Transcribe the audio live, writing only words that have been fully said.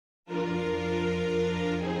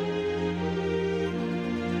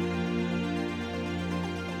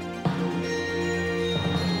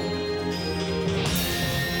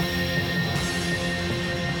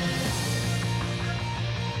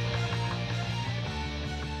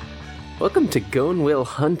Welcome to Gone Will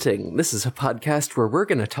Hunting. This is a podcast where we're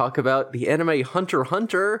going to talk about the anime Hunter x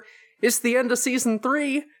Hunter. It's the end of season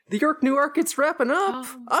 3. The York New Arc, it's wrapping up.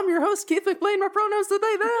 I'm your host, Keith McBlain. My pronouns are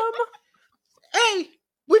they, them. Hey,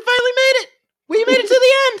 we finally made it. We made it to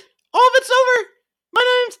the end. All of it's over.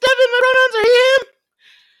 My name's Devin. My pronouns are he, him.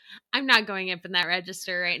 I'm not going up in that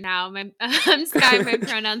register right now. I'm Sky. My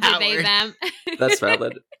pronouns are they, them. That's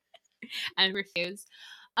valid. And refuse.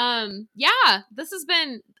 Yeah, this has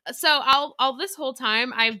been all this whole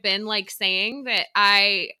time I've been like saying that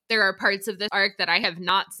there are parts of this arc that I have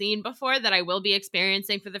not seen before that I will be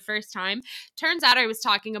experiencing for the first time. Turns out I was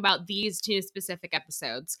talking about these 2 specific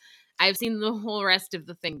episodes. I've seen the whole rest of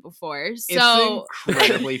the thing before. So it's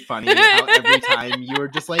incredibly funny how every time you were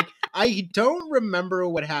just like, I don't remember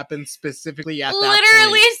what happened specifically at that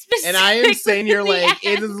literally point. specifically. And I am saying you're like,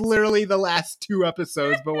 it is literally the last 2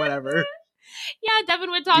 episodes, but whatever. Yeah,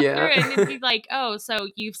 Devin would talk through it and he'd be like, oh, so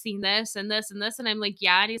you've seen this and this and this. And I'm like,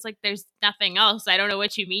 yeah. And he's like, there's nothing else. I don't know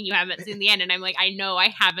what you mean you haven't seen the end. And I'm like, I know I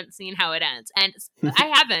haven't seen how it ends. And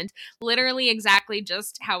I haven't. Literally exactly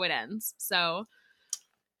just how it ends. So.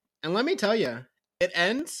 And let me tell you, it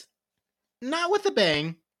ends not with a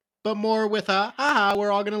bang, but more with a, haha,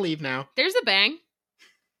 we're all going to leave now. There's a bang.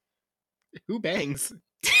 Who bangs?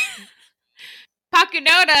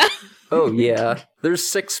 Pakunoda. Oh, yeah. There's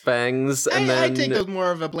 6 bangs, and then... I take those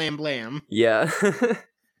more of a blam blam. Yeah.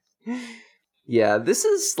 Yeah, this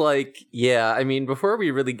is like... Yeah, I mean, before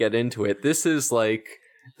we really get into it, this is like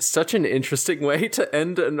such an interesting way to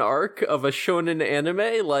end an arc of a shonen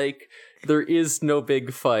anime. Like, there is no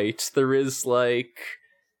big fight. There is, like...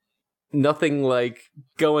 nothing like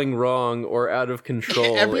going wrong or out of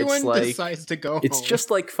control. Everyone it's like, decides to go home. It's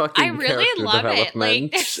just like fucking I really character love it. development.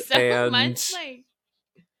 Like, there's so much like.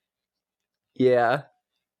 Yeah.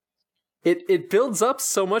 It builds up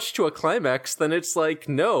so much to a climax, then it's like,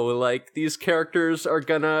 no, like these characters are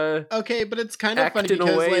gonna okay, but it's kind of act funny in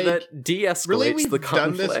because a way like, that de-escalates really we've the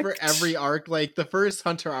conflict. done this for every arc. Like the first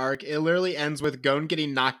Hunter arc, it literally ends with Gon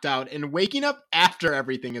getting knocked out and waking up after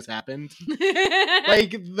everything has happened.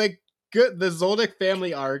 Like the Zoldyck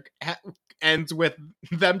family arc ends with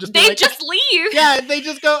them just they like, just leave. Yeah, they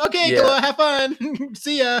just go, okay, Yeah. go have fun.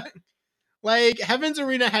 See ya. Like Heaven's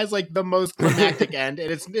Arena has like the most climactic end,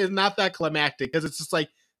 and it's not that climactic because it's just like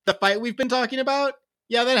the fight we've been talking about.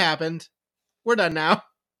 Yeah, that happened. We're done now.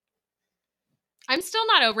 I'm still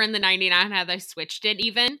not over in the 99 how they switched it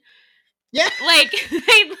even. Yeah. Like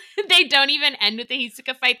they don't even end with the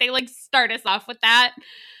Hisoka fight. They like start us off with that.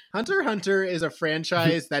 Hunter x Hunter is a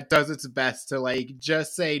franchise that does its best to like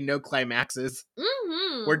just say no climaxes.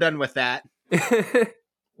 Mm-hmm. We're done with that.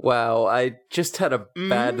 Wow, I just had a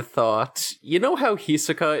bad thought. You know how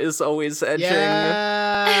Hisoka is always edging?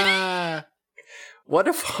 Yeah. What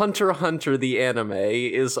if Hunter x Hunter the anime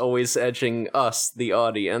is always edging us, the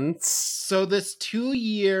audience? So this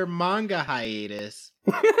 2-year manga hiatus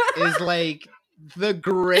is like the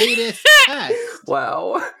greatest test.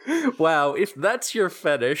 Wow. Wow, if that's your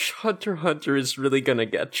fetish, Hunter x Hunter is really gonna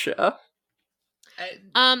get ya. They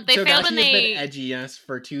so failed Dashi and has they been edging us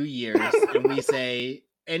for 2 years, and we say,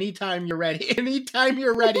 anytime you're ready,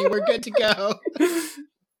 we're good to go.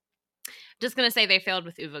 just gonna say they failed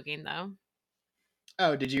with Uvogin though.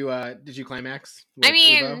 Oh, did you climax? I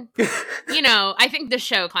mean, you know, I think the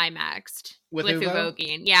show climaxed with Uvo?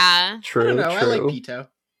 Uvogin. Yeah. True, I don't know. true. I like Pito.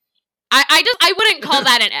 I wouldn't call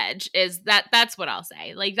that an edge. That's what I'll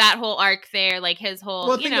say. Like that whole arc there, like his whole.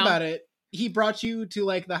 Well, think about it. He brought you to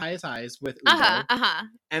like the highest highs with Uvo,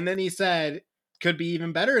 and then he said could be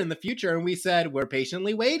even better in the future, and we said we're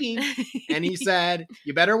patiently waiting, and he said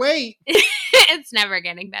you better wait. It's never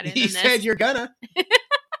getting better. He than said this. you're gonna.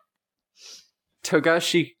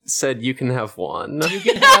 Togashi said you can have one. You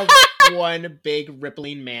can have one big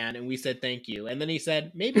rippling man, and we said thank you, and then he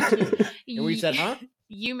said maybe 2, and we said huh.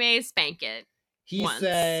 You may spank it. He once.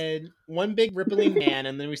 said one big rippling man,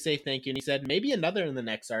 and then we say thank you, and he said maybe another in the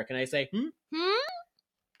next arc, and I say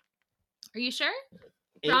Are you sure?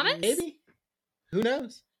 Promise? Maybe. Who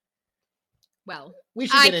knows? Well, We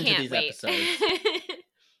should get into can't these wait. episodes.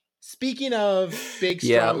 Speaking of big,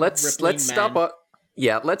 strong, Yeah, let's rippling stop. men,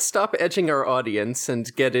 Let's stop edging our audience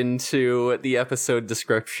and get into the episode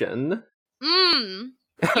description.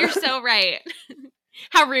 You're so right.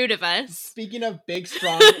 How rude of us. Speaking of big,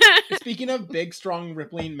 strong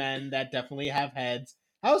rippling men that definitely have heads.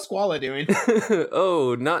 How's Squalla doing?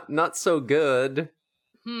 Oh, not so good.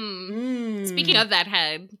 Speaking of that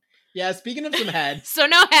head. Yeah, speaking of some head. So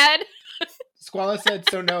no head. Squalla said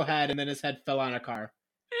so no head, and then his head fell on a car.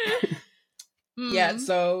 Yeah,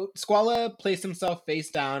 so Squalla placed himself face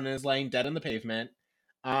down and is laying dead on the pavement.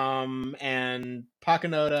 And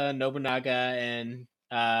Pakunoda, Nobunaga, and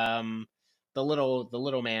the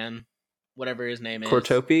little man, whatever his name is,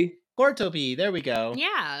 Cortopi? Cortopi. There we go.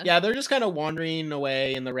 Yeah. Yeah, they're just kind of wandering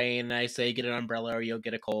away in the rain, and I say, get an umbrella or you'll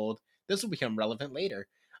get a cold. This will become relevant later.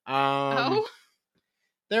 Oh.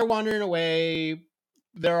 They're wandering away.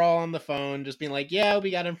 They're all on the phone, just being like, yeah,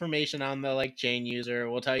 we got information on the like chain user.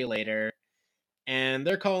 We'll tell you later. And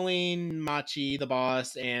they're calling Machi, the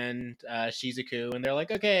boss, and Shizuku, and they're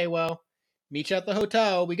like, okay, well, meet you at the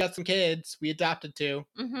hotel. We got some kids. We adopted 2.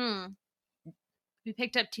 Mm-hmm. We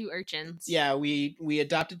picked up 2 urchins. Yeah, we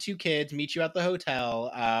adopted 2 kids. Meet you at the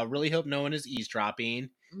hotel. Really hope no one is eavesdropping.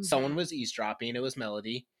 Mm-hmm. Someone was eavesdropping. It was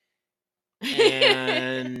Melody.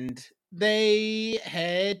 And they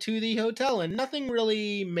head to the hotel, and nothing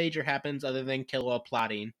really major happens other than Killua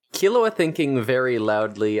plotting. Killua thinking very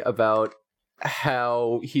loudly about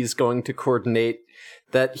how he's going to coordinate,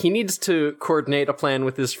 that he needs to coordinate a plan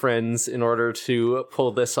with his friends in order to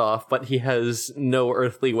pull this off, but he has no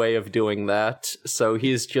earthly way of doing that, so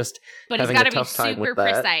he's just but he's having got a to be tough time super with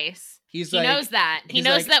that. precise. He knows that. He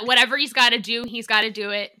knows that whatever he's got to do, he's got to do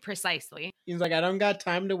it precisely. He's like, I don't got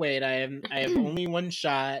time to wait. I have only one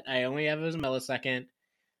shot. I only have a millisecond.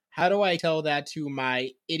 How do I tell that to my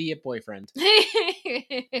idiot boyfriend?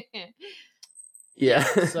 Yeah.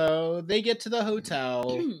 So they get to the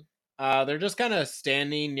hotel. They're just kind of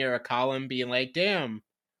standing near a column being like, damn,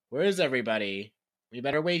 where is everybody? We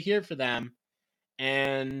better wait here for them.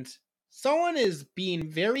 And someone is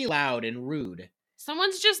being very loud and rude.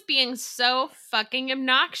 Someone's just being so fucking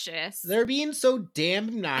obnoxious. They're being so damn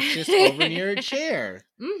obnoxious over near a chair.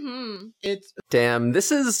 Mm-hmm. It's damn.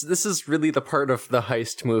 This is really the part of the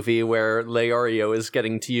heist movie where Leorio is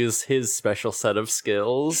getting to use his special set of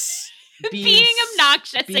skills. Being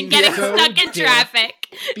obnoxious and getting so stuck in traffic.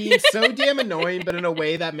 Being so damn annoying, but in a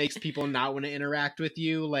way that makes people not want to interact with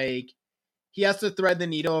you. Like, he has to thread the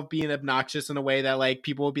needle of being obnoxious in a way that, like,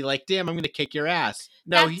 people will be like, damn, I'm going to kick your ass.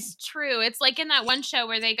 No, That's true. It's like in that one show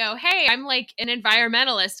where they go, hey, I'm like an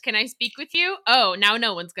environmentalist. Can I speak with you? Oh, now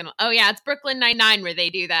no one's going to. Oh, yeah, it's Brooklyn Nine-Nine where they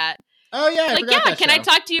do that. Oh, yeah, I like, forgot yeah, that can show. I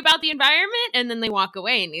talk to you about the environment? And then they walk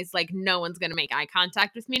away, and he's like, no one's going to make eye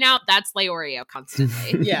contact with me now. That's Leorio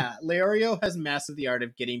constantly. Yeah, Leorio has mastered the art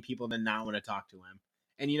of getting people to not want to talk to him.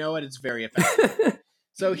 And you know what? It's very effective.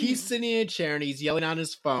 So he's sitting in a chair, and he's yelling on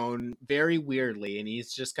his phone very weirdly, and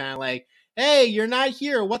he's just kind of like, hey, you're not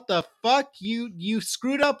here. What the fuck? You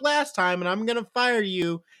screwed up last time, and I'm going to fire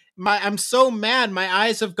you. I'm so mad. My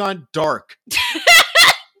eyes have gone dark.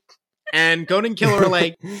 And Gon and Killer are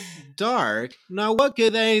like, dark? Now what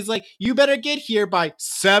good? And he's like, you better get here by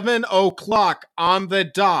 7 o'clock on the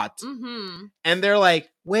dot. Mm-hmm. And they're like,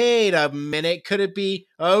 wait a minute. Could it be?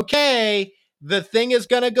 Okay, the thing is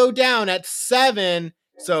going to go down at 7,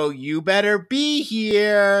 so you better be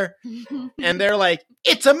here. And they're like,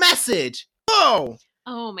 it's a message. Whoa.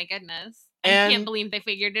 Oh my goodness. And I can't believe they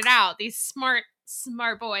figured it out. These smart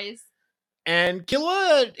boys. And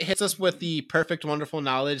Killua hits us with the perfect, wonderful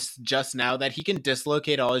knowledge just now that he can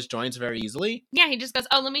dislocate all his joints very easily. Yeah, he just goes,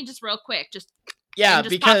 oh, let me just real quick. Yeah, and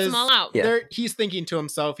just because pops them all out. He's thinking to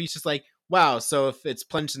himself, he's just like, wow, so if it's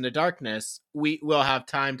plunged into darkness, we'll have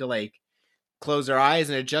time to, like, close our eyes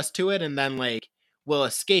and adjust to it, and then, like, we'll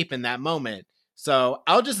escape in that moment. So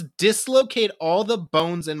I'll just dislocate all the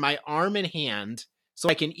bones in my arm and hand so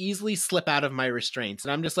I can easily slip out of my restraints.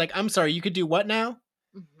 And I'm just like, I'm sorry, you could do what now?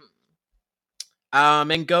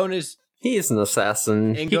 Mm-hmm. And Gon is... He's an assassin.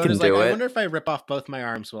 And he Gon can is do like, it. I wonder if I rip off both my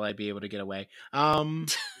arms, will I be able to get away?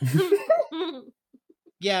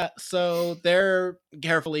 Yeah, so they're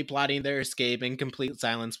carefully plotting their escape in complete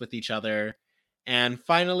silence with each other. And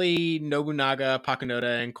finally, Nobunaga,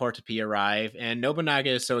 Pakunoda, and Cortopi arrive. And Nobunaga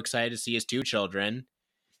is so excited to see his 2 children.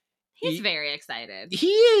 He's very excited.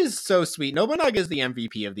 He is so sweet. Nobunaga is the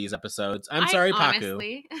MVP of these episodes. I'm sorry,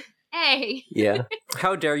 honestly, Paku. Hey. Yeah.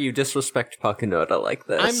 How dare you disrespect Pakunoda like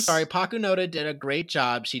this? I'm sorry, Pakunoda did a great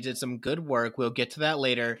job. She did some good work. We'll get to that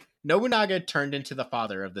later. Nobunaga turned into the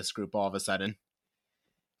father of this group all of a sudden.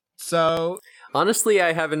 So... honestly,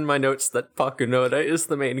 I have in my notes that Pakunoda is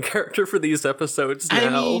the main character for these episodes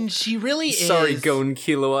now. I mean, she really is. Sorry, Gon,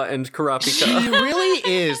 Killua, and Kurapika. She really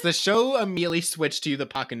is. The show immediately switched to the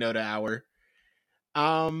Pakunoda hour.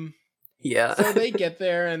 Yeah. So they get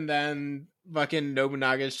there, and then fucking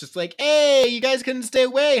Nobunaga's just like, hey, you guys couldn't stay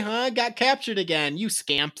away, huh? Got captured again, you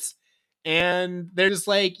scamps. And they're just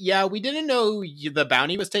like, yeah, we didn't know the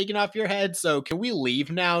bounty was taken off your head, so can we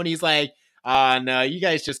leave now? And he's like, no, you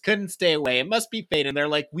guys just couldn't stay away. It must be fate. And they're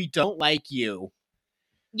like, we don't like you.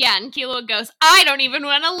 Yeah, and Killua goes, I don't even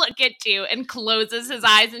want to look at you, and closes his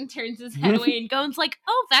eyes and turns his head away, and Gon's like,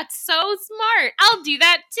 oh, that's so smart. I'll do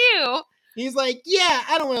that too. He's like, yeah,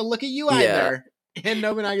 I don't want to look at you Yeah. either. And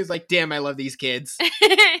Nobunaga's like, damn, I love these kids.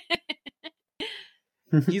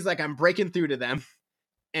 He's like, I'm breaking through to them.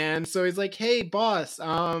 And so he's like, hey, boss,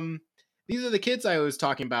 these are the kids I was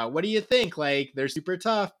talking about. What do you think? Like, they're super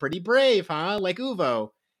tough, pretty brave, huh? Like Uvo.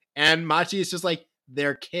 And Machi is just like,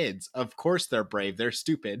 they're kids. Of course they're brave. They're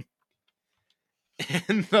stupid.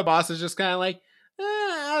 And the boss is just kind of like,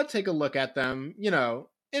 I'll take a look at them, in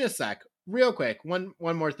a sec. Real quick. One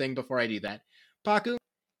more thing before I do that. Paku,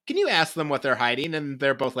 can you ask them what they're hiding? And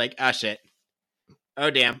they're both like, ah, shit. Oh,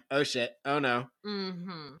 damn. Oh, shit. Oh, no.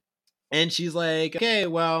 Mm-hmm. And she's like, okay,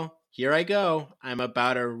 well, here I go. I'm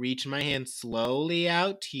about to reach my hand slowly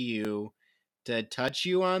out to you to touch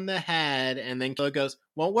you on the head. And then Killua goes,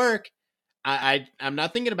 won't work. I'm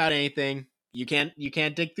not thinking about anything. You can't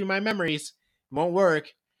dig through my memories. Won't work.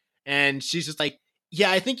 And she's just like, yeah,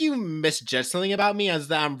 I think you misjudged something about me as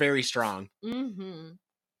that I'm very strong. Mm-hmm.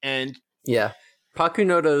 And Yeah.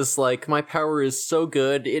 Pakunoda's like, my power is so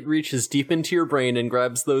good, it reaches deep into your brain and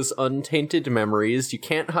grabs those untainted memories. You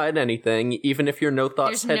can't hide anything, even if your no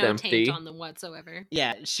thoughts There's head no empty. taint on them whatsoever.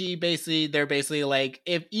 yeah, they're basically like,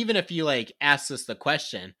 even if you like ask us the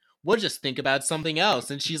question, we'll just think about something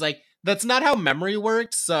else. And she's like, that's not how memory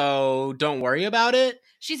works, so don't worry about it.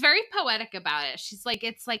 She's very poetic about it. She's like,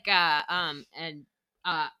 it's like a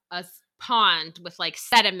pond with like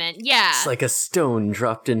sediment. Yeah. It's like a stone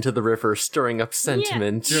dropped into the river, stirring up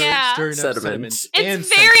sentiment. Yeah. Stirring up Sediment. and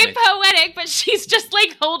It's very sentiment. poetic, but she's just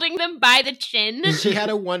like holding them by the chin. She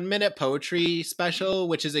had a 1 minute poetry special,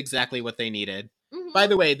 which is exactly what they needed. Mhm. By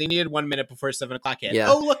the way, they needed 1 minute before 7 o'clock hit.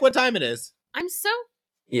 Yeah. Oh, look what time it is. I'm so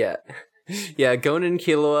Yeah. Yeah, Gon and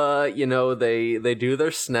Killua, they do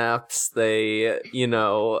their snaps, they,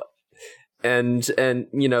 and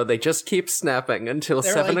they just keep snapping until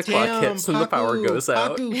They're 7 like, o'clock "Damn, hits and the power Paku, goes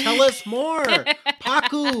out. Paku, tell us more.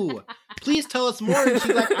 Paku, please tell us more. And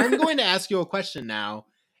she's like, I'm going to ask you a question now.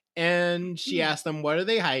 And she asks them, what are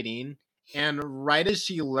they hiding? And right as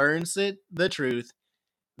she learns the truth,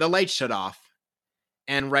 the lights shut off.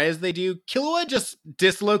 And right as they do, Killua just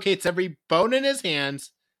dislocates every bone in his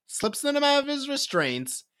hands, slips them out of his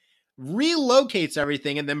restraints, relocates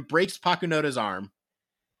everything, and then breaks Pakunoda's arm.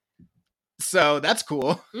 So that's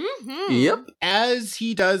cool. Mm-hmm. Yep. As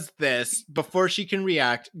he does this, before she can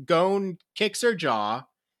react, Gon kicks her jaw,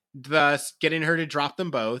 thus getting her to drop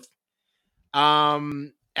them both.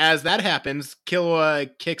 As that happens, Killua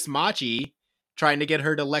kicks Machi, trying to get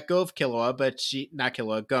her to let go of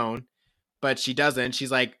Killua, Gon, but she doesn't.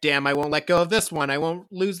 She's like, damn, I won't let go of this one. I won't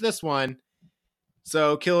lose this one.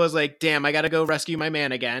 So Killua's like, damn, I gotta go rescue my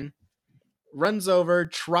man again. Runs over,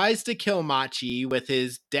 tries to kill Machi with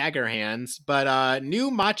his dagger hands, but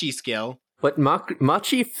new Machi skill. But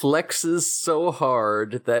Machi flexes so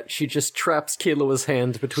hard that she just traps Killua's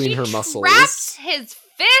hand between her muscles. Trapped his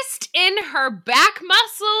fist in her back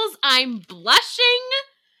muscles. I'm blushing.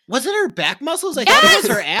 Was it her back muscles? I Yes! thought it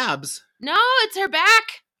was her abs. No, it's her back.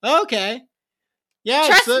 Okay. Yeah.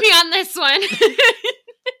 Trust me on this one.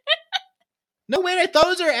 No, wait, I thought it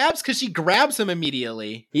was her abs because she grabs him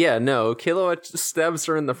immediately. Yeah, no, Killua stabs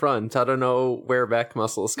her in the front. I don't know where back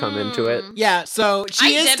muscles come into it. Yeah, so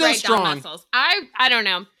she is did still write down strong. muscles. I don't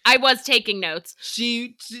know. I was taking notes.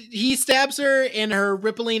 He stabs her in her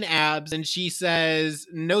rippling abs and she says,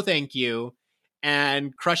 no thank you,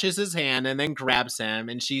 and crushes his hand and then grabs him.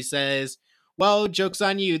 And she says, well, joke's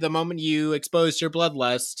on you. The moment you exposed your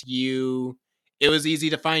bloodlust, it was easy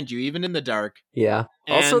to find you, even in the dark. Yeah.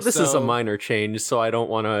 Also, And this is a so- minor change, so I don't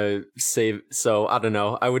want to save. So I don't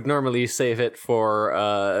know. I would normally save it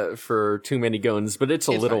for too many Gons, but it's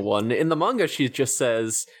a It's little fine. one. In the manga, she just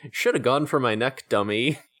says, "Should have gone for my neck,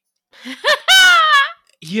 dummy."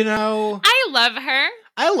 You know, I love her.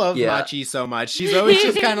 I love Yeah. Machi so much. She's always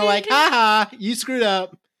just kind of like, haha, you screwed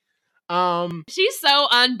up. She's so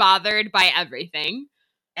unbothered by everything.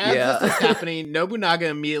 As Yeah. this is happening, Nobunaga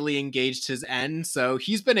immediately engaged his end, so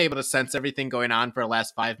he's been able to sense everything going on for the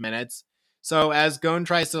last 5 minutes. So as Gon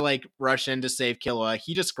tries to like rush in to save Killua,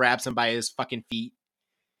 he just grabs him by his fucking feet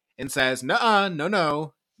and says, "Nuh-uh,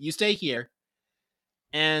 no, you stay here."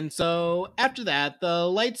 And so after that, the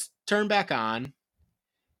lights turn back on.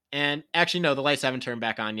 And actually, no, the lights haven't turned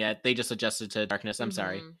back on yet. They just adjusted to darkness. I'm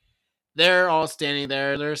sorry. Mhm. They're all standing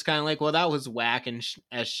there. They're just kind of like, well, that was whack and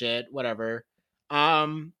as shit, whatever.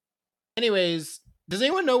 Anyways, does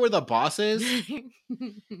anyone know where the boss is?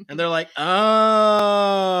 And they're like,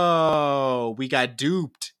 oh, we got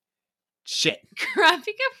duped. shit.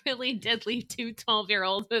 Kurapika really did leave 2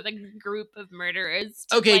 12-year-olds with a group of murderers.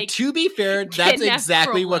 To, Okay, like, to be fair, that's kidnap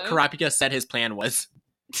exactly what Frollo. Kurapika said his plan was.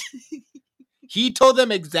 He told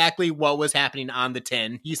them exactly what was happening on the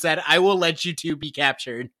tin. He said, I will let you two be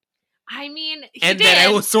captured. I mean, he And did. then I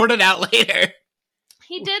will sort it out later.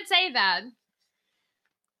 He did say that.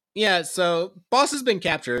 Yeah, so Boss has been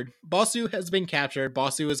captured. Bossu has been captured.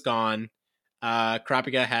 Bossu is gone.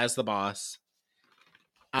 Kurapika has the boss.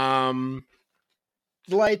 The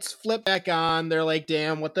lights flip back on. They're like,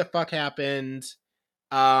 damn, what the fuck happened?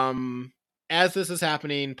 As this is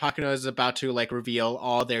happening, Pakuno is about to like reveal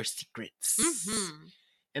all their secrets. Mm-hmm.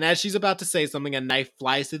 And as she's about to say something, a knife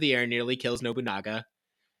flies through the air and nearly kills Nobunaga.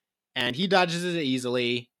 And he dodges it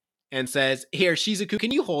easily and says, here, Shizuku,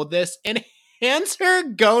 can you hold this? And hands her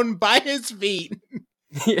Gon by his feet.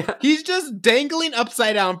 Yeah. He's just dangling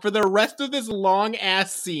upside down for the rest of this long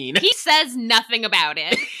ass scene. He says nothing about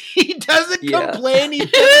it. He doesn't Yeah. complain. He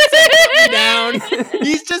doesn't say put me down.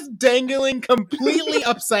 He's just dangling completely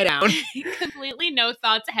upside down. Completely no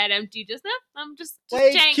thoughts, head empty. Just, I'm just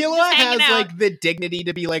Like hanging Killua has out. like the dignity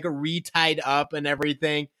to be like re-tied up and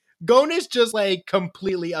everything. Gon is just like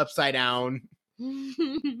completely upside down.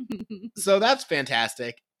 So that's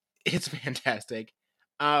fantastic. It's fantastic.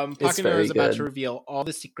 It's Pakuno very is about to good. reveal all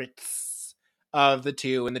the secrets of the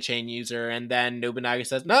two and the chain user, and then Nobunaga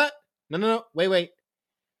says, No, wait.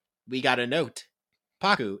 We got a note.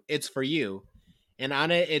 Paku, it's for you. And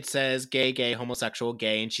on it, it says gay, homosexual,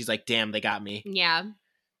 gay, and she's like, damn, they got me. Yeah.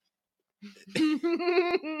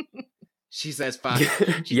 She says, fuck.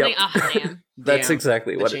 She's Yep. like, oh, damn. That's Damn,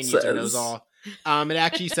 exactly the what chain it user says. knows all. It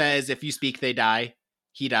actually says, if you speak, they die.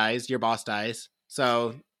 He dies, your boss dies.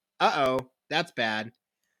 So, that's bad.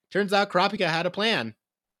 Turns out Kurapika had a plan.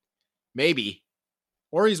 Maybe.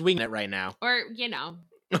 Or he's winging it right now. Or, you know,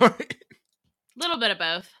 A little bit of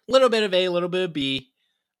both. little bit of A, a little bit of B.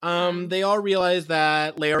 They all realize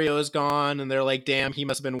that Lario is gone, and they're like, damn, he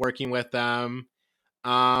must have been working with them.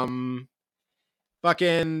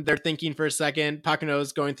 They're thinking for a second.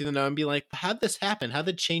 Pakuno's going through the note and be like, how'd this happen? How'd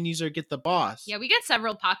the chain user get the boss? Yeah, we get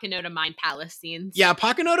several Pakunoda Mind Palace scenes. Yeah,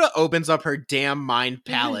 Pakunoda opens up her damn mind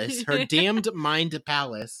palace. Her damned mind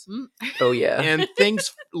palace. Oh yeah. And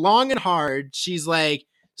thinks long and hard. She's like,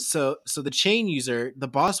 so the chain user, the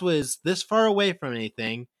boss was this far away from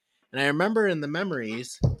anything. And I remember in the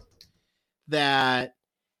memories that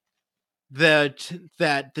the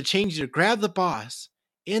chain user grabbed the boss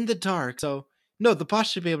in the dark. So no, the boss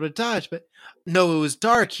should be able to dodge, but no, it was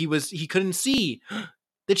dark. He couldn't see.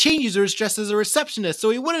 The chain user is dressed as a receptionist, so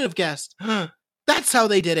he wouldn't have guessed. That's how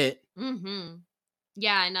they did it. Mm-hmm.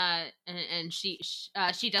 Yeah, and she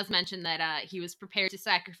does mention that he was prepared to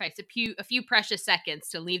sacrifice a few precious seconds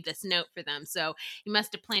to leave this note for them. So he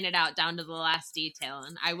must have planned it out down to the last detail.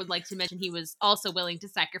 And I would like to mention he was also willing to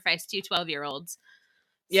sacrifice 2 12-year-olds.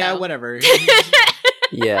 Yeah, So. whatever.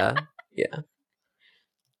 Yeah.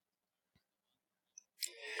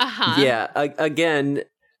 Uh-huh. Yeah.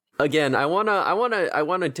 Again, I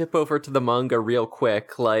wanna dip over to the manga real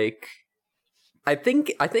quick. Like, I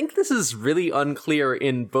think this is really unclear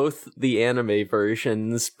in both the anime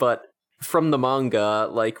versions, but from the manga,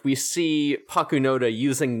 like, we see Pakunoda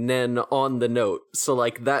using Nen on the note. So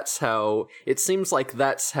like it seems like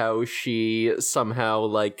that's how she somehow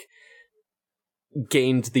like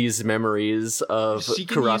gained these memories of She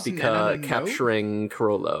can use Nen on a Kurapika note? capturing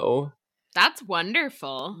Kurolo. That's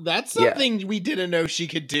wonderful. That's Yeah. something we didn't know she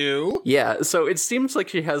could do. Yeah, so it seems like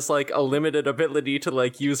she has like a limited ability to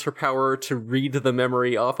like use her power to read the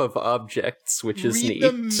memory off of objects, which is Read neat.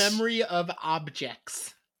 the memory of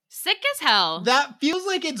objects. Sick as hell. That feels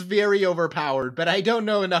like it's very overpowered, but I don't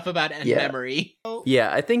know enough about Yeah. memory.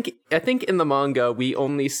 Yeah, I think in the manga we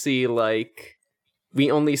only see like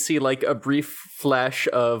a brief flash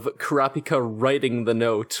of Kurapika writing the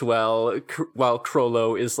note while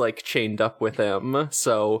Crollo is like chained up with him.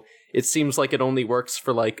 So it seems like it only works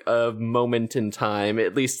for like a moment in time.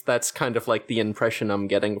 At least that's kind of like the impression I'm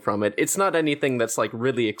getting from it. It's not anything that's like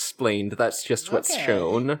really explained. That's just what's Okay.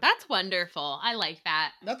 shown. That's wonderful. I like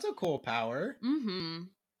that. That's a cool power. Mm-hmm.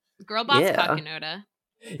 Girl boss Yeah. Pakunoda.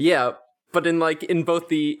 Yeah, but in both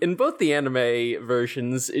the anime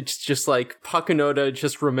versions, it's just like Pakunoda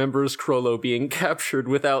just remembers Crollo being captured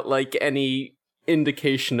without like any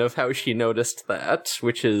indication of how she noticed that,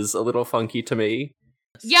 which is a little funky to me.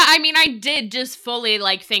 Yeah, I mean, I did just fully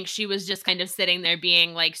like think she was just kind of sitting there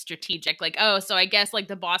being like strategic, like, oh, so I guess like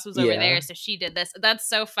the boss was over Yeah. there, so she did this. That's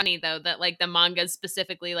so funny though that like the manga's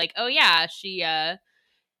specifically like, oh yeah, she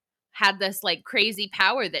had this like crazy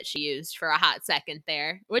power that she used for a hot second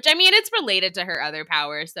there, which I mean, it's related to her other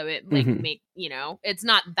powers. So it like it's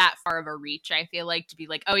not that far of a reach. I feel like to be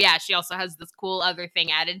like, oh yeah, she also has this cool other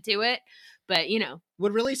thing added to it. But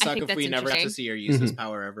would really suck if we never got to see her use this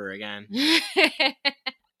power ever again.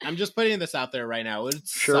 I'm just putting this out there right now. It would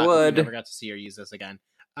suck if we never got to see her use this again.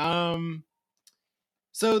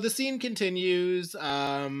 So the scene continues.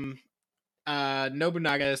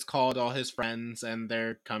 Nobunaga has called all his friends and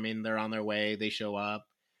they're coming. They're on their way. They show up.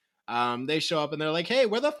 They show up and they're like, hey,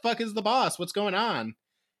 where the fuck is the boss? What's going on?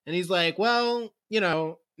 And he's like, well,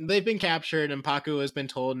 they've been captured and Paku has been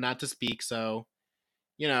told not to speak. So,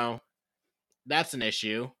 that's an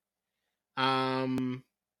issue.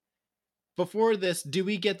 Before this, do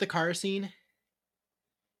we get the car scene?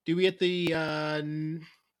 Do we get the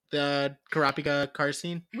Kurapika car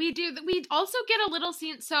scene? We do. We also get a little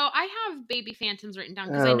scene. So I have Baby Phantoms written down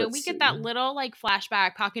because I know we get that little like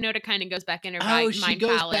flashback. Pakunoda kind of goes back in her mind palace. Oh, she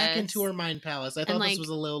goes back into her mind palace. I thought this was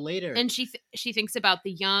a little later. And she thinks about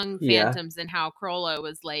the young phantoms and how Chrollo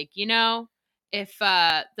was like, if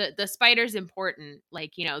the spider's important,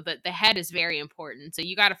 like, the head is very important. So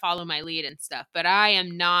you got to follow my lead and stuff. But I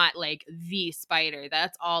am not like the spider.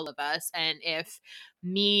 That's all of us. And if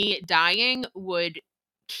me dying would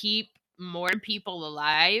keep more people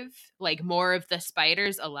alive, like more of the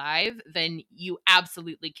spiders alive, then you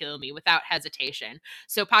absolutely kill me without hesitation.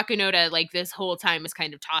 So Pakunoda, like this whole time, is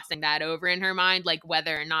kind of tossing that over in her mind, like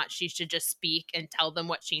whether or not she should just speak and tell them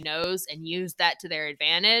what she knows and use that to their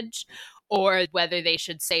advantage, or whether they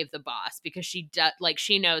should save the boss, because she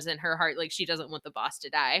knows in her heart, like she doesn't want the boss to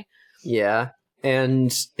die. Yeah.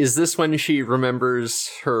 And is this when she remembers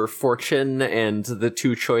her fortune and the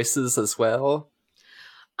two choices as well?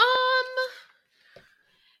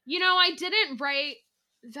 I didn't write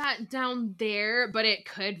that down there, but it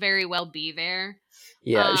could very well be there.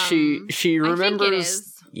 Yeah, she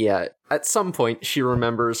remembers. Yeah, at some point she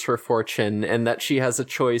remembers her fortune and that she has a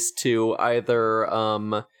choice to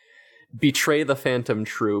either betray the Phantom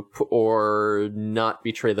Troop or not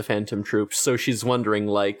betray the Phantom Troop. So she's wondering,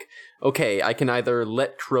 like, okay, I can either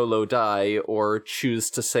let Chrollo die or choose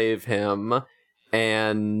to save him,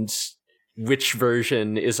 and which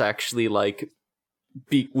version is actually like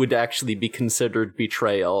would actually be considered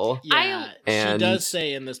betrayal. Yeah, and she does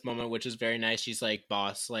say in this moment, which is very nice, she's like,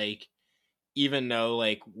 boss, like, even though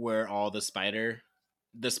like we're all the spider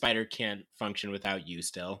can't function without you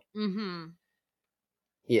still. Mm-hmm.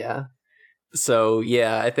 Yeah. So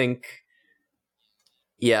yeah, I think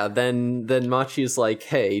then Machi's like,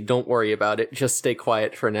 hey, don't worry about it, just stay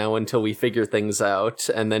quiet for now until we figure things out.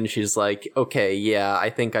 And then she's like, okay, yeah, I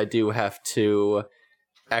think I do have to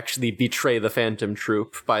actually betray the Phantom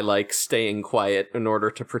Troop by like staying quiet in order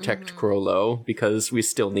to protect Chrollo, because we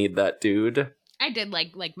still need that dude. I did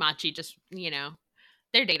like Machi just,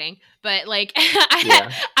 they're dating, but like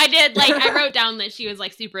I did like I wrote down that she was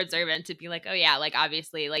like super observant to be like, oh yeah, like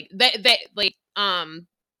obviously like they like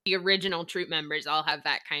the original troop members all have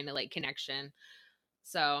that kind of like connection.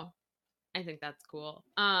 So I think that's cool.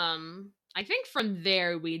 I think from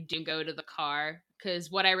there we do go to the car, because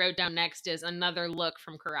what I wrote down next is another look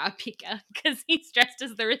from Kurapika, because he's dressed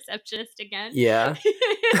as the receptionist again. Yeah.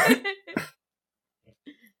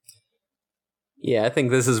 Yeah, I think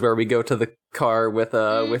this is where we go to the car with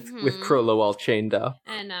Chrollo all chained up.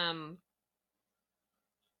 And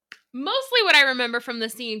mostly what I remember from the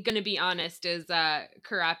scene, gonna be honest, is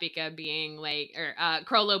Kurapika being like, or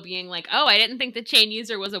Chrollo being like, oh, I didn't think the chain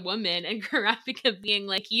user was a woman, and Kurapika being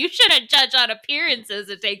like, you shouldn't judge on appearances.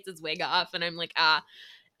 It takes his wig off, and I'm like,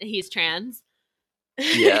 he's trans.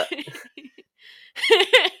 Yeah.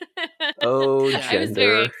 Oh, gender. I was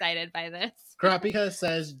very excited by this. Kurapika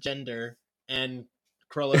says gender, and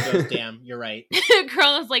Chrollo goes, damn, you're right.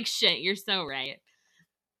 Chrollo's like, shit, you're so right.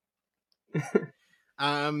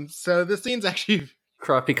 So this scene's actually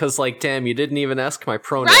Kurapika's like, damn, you didn't even ask my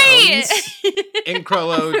pronouns. Right! And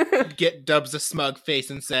Chrollo dubs a smug face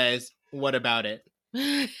and says, what about it?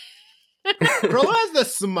 Chrollo has the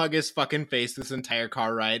smuggest fucking face this entire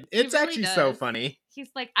car ride. It's really actually so funny.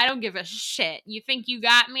 He's like, I don't give a shit. You think you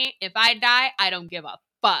got me? If I die, I don't give a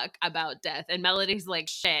fuck about death. And Melody's like,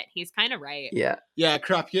 shit, he's kind of right. Yeah. Yeah,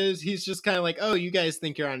 Kurapika, he's just kind of like, oh, you guys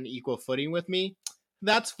think you're on an equal footing with me?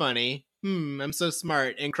 That's funny. I'm so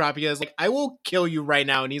smart. And Kurapika is like, I will kill you right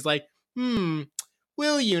now. And he's like,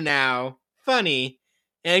 will you now? Funny.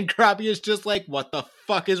 And Kurapika's just like, what the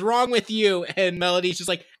fuck is wrong with you? And Melody's just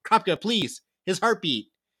like, Kurapika, please. His heartbeat.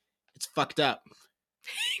 It's fucked up.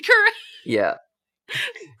 Yeah.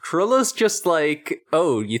 Cruella's just like,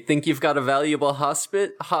 oh, you think you've got a valuable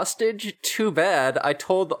hostage? Too bad. I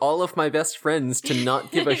told all of my best friends to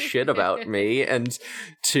not give a shit about me and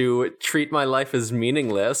to treat my life as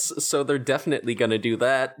meaningless, so they're definitely gonna do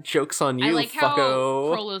that. Joke's on you, I like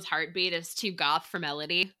fucko. how Cruella's heartbeat is too goth for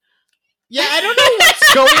Melody. Yeah, I don't know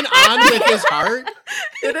what's going on with his heart.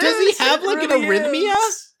 Does he have like an arrhythmia?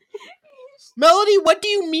 Melody, what do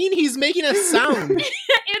you mean he's making a sound?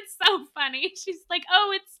 It's so funny. She's like,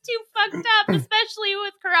 oh, it's too fucked up, especially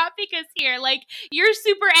with Kurapika's here. Like, you're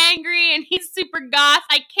super angry and he's super goth.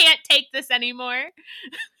 I can't take this anymore.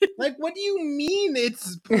 Like, what do you mean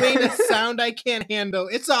it's playing a sound I can't handle?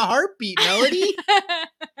 It's a heartbeat, Melody.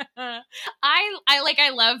 I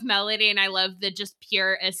love Melody and I love the just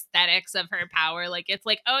pure aesthetics of her power. Like, it's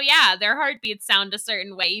like, oh yeah, their heartbeats sound a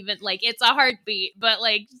certain way, even like it's a heartbeat, but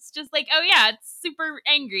like it's just like, oh yeah, it's super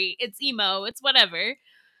angry, it's emo, it's whatever.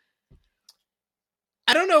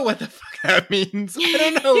 I don't know what the fuck that means. I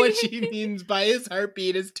don't know what she means by his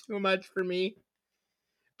heartbeat is too much for me.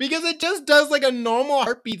 Because it just does like a normal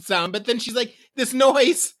heartbeat sound, but then she's like, this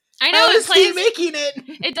noise. I know, How it is he plays, making it?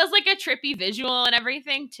 it does like a trippy visual and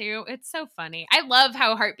everything too. It's so funny. I love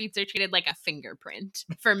how heartbeats are treated like a fingerprint,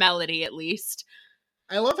 for Melody at least.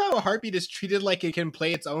 I love how a heartbeat is treated like it can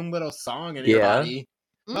play its own little song in your body.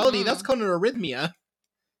 Melody, that's called an arrhythmia.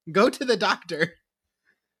 Go to the doctor.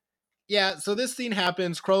 Yeah, so this scene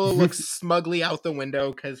happens. Cruella looks smugly out the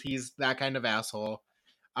window because he's that kind of asshole.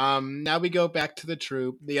 Now we go back to the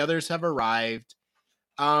troop. The others have arrived.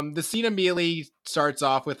 The scene immediately starts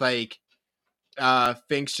off with like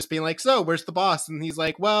Finks just being like, so where's the boss? And he's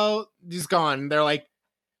like, well, he's gone. And they're like,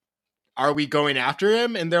 are we going after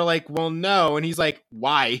him? And they're like, well, no. And he's like,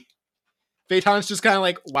 why? Phaeton's just kind of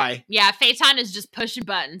like, why? Yeah, Phaeton is just pushing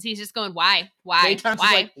buttons. He's just going, why? Phaeton's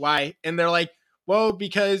just like, why? And they're like, well,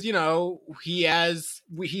 because, you know, he's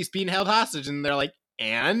being held hostage. And they're like,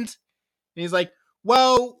 and he's like,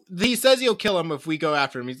 well, he says he'll kill him if we go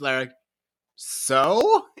after him. He's like,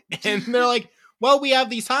 so? And they're like, well, we have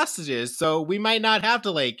these hostages, so we might not have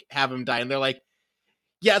to, like, have him die. And they're like,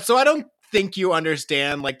 yeah, so I don't think you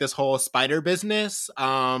understand, like, this whole spider business.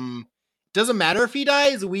 Doesn't matter if he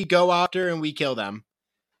dies, we go after and we kill them.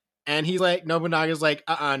 And he's like, Nobunaga's like,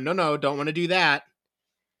 no, don't want to do that.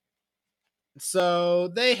 So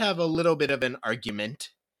they have a little bit of an argument.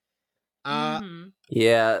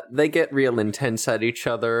 Yeah, they get real intense at each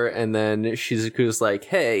other, and then Shizuku's like,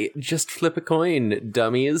 hey, just flip a coin,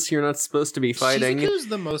 dummies. You're not supposed to be fighting. Shizuku's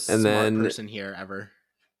the most smart person here ever.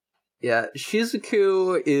 Yeah,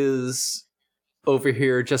 Shizuku is over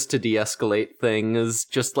here just to de-escalate things,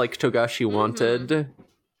 just like Togashi wanted.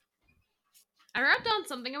 I wrote down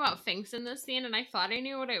something about Finks in this scene, and I thought I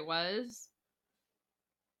knew what it was.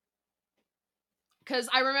 Because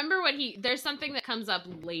I remember there's something that comes up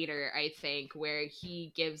later, I think, where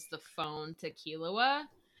he gives the phone to Killua,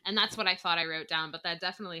 and that's what I thought I wrote down, but that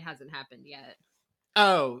definitely hasn't happened yet.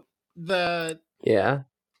 Oh, Yeah.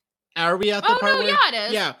 Are we at the part where... yeah, it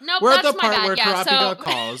is. Yeah, nope, we're at the that's my part bad. where Yeah, Kurapika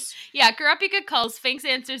calls. Yeah, Kurapika calls, Finks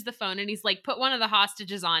answers the phone, and he's like, put one of the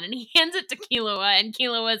hostages on, and he hands it to Killua, and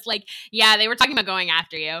Killua's like, yeah, they were talking about going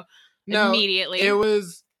after you. No, immediately.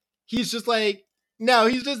 He's just like, no,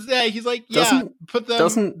 he's just, he's like, put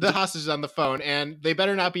the hostages on the phone, and they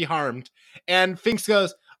better not be harmed. And Finks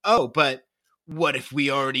goes, oh, but what if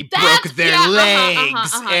we already broke their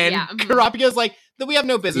legs? Kurapika's like, then we have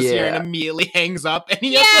no business here, and immediately hangs up, and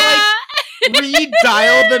he has to, like,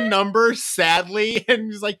 redial the number sadly,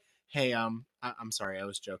 and he's like, hey, I'm sorry, I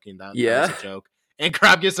was joking, that was a joke. And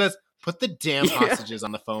Kurapika says, put the damn hostages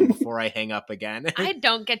on the phone before I hang up again. I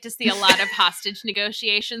don't get to see a lot of hostage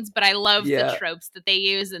negotiations, but I love the tropes that they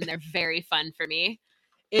use, and they're very fun for me.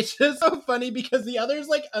 It's just so funny because the others,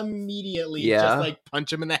 like, immediately just, like,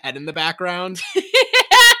 punch him in the head in the background.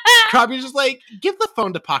 Kurapika's just like, give the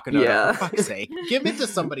phone to Pakunoda, for fuck's sake. Give it to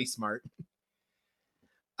somebody smart.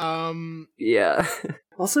 Yeah.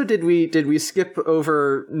 Also, did we skip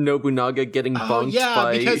over Nobunaga getting bonked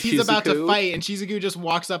by because he's Shizuku? About to fight, and Shizuku just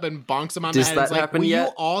walks up and bonks him on the head. Does that happen yet? Will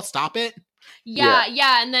you all stop it?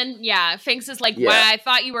 Yeah, and then Finks is like, "Wow, I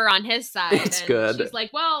thought you were on his side." It's and good. She's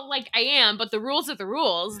like, "Well, like I am, but the rules are the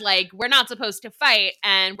rules. Like we're not supposed to fight,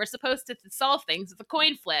 and we're supposed to solve things with a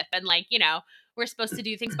coin flip, and like we're supposed to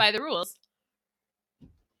do things by the rules."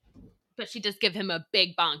 But she does give him a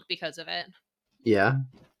big bonk because of it. Yeah.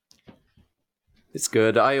 It's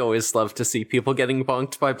good. I always love to see people getting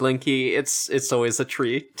bonked by Blinky. It's always a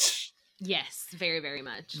treat. Yes, very, very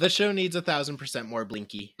much. The show needs 1,000% more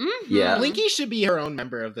Blinky. Mm-hmm. Yeah. Blinky should be her own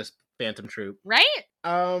member of this Phantom Troop. Right?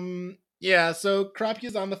 Yeah, so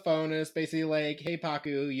Kurapika's on the phone and it's basically like, "Hey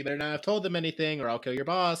Paku, you better not have told them anything or I'll kill your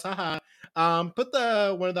boss, haha." Put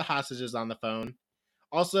the one of the hostages on the phone.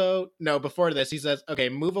 Also, no, before this, he says, "Okay,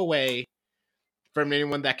 move away from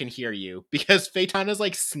anyone that can hear you," because Phaeton is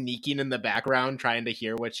like sneaking in the background trying to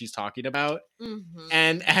hear what she's talking about. Mhm.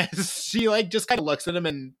 And as she like just kind of looks at him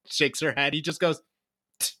and shakes her head, he just goes,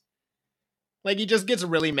 "Tch." Like he just gets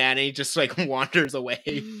really mad and he just like wanders away.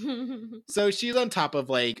 So she's on top of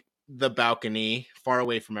like the balcony, far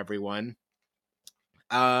away from everyone.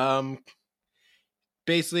 Um,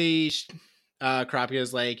 basically, Kurapika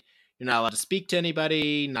is like, "You're not allowed to speak to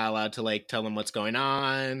anybody, not allowed to like tell them what's going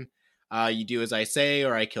on. You do as I say,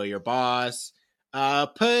 or I kill your boss."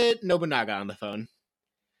 Put Nobunaga on the phone.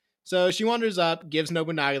 So she wanders up, gives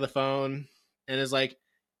Nobunaga the phone, and is like,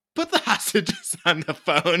 "Put the hostages on the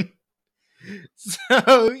phone."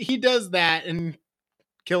 So he does that, and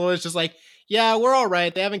Killer is just like, "Yeah, we're all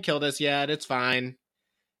right. They haven't killed us yet. It's fine,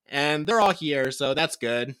 and they're all here, so that's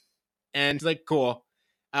good." And he's like, "Cool.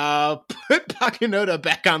 Put Pakunoda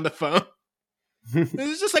back on the phone." This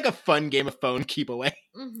is just like a fun game of phone keep away.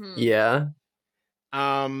 Mhm. Yeah.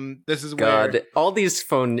 This is God, where all these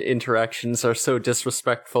phone interactions are so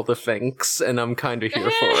disrespectful to Finks, and I'm kind of here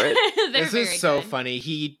for it. They're this very is so good. funny.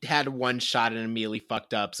 He had one shot and immediately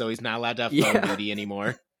fucked up, so he's not allowed to have phone Yeah. duty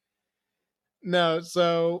anymore. No,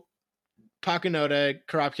 so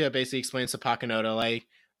Kurapika basically explains to Pakunoda, like,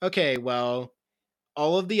 "Okay, well,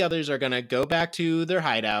 all of the others are gonna go back to their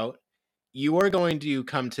hideout. You are going to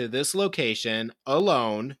come to this location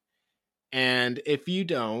alone, and if you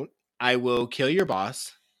don't, I will kill your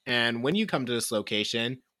boss. And when you come to this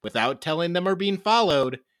location, without telling them or being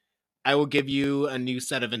followed, I will give you a new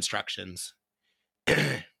set of instructions.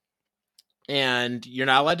 And you're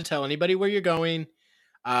not allowed to tell anybody where you're going.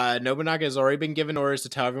 Nobunaga has already been given orders to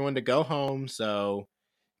tell everyone to go home, so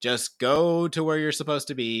just go to where you're supposed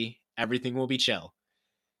to be. Everything will be chill."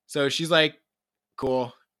 So she's like,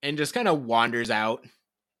 "Cool," and just kind of wanders out.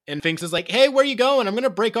 And Finks is like, "Hey, where you going? I'm gonna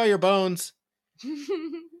break all your bones."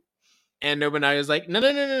 And Nobunaga's like, "No,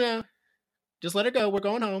 no, no, no, no. Just let her go. We're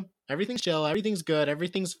going home. Everything's chill. Everything's good.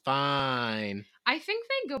 Everything's fine." I think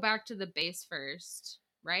they go back to the base first,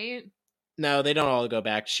 right? No, they don't all go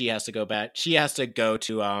back. She has to go back. She has to go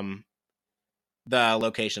to the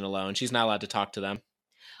location alone. She's not allowed to talk to them.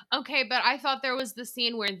 Okay, but I thought there was the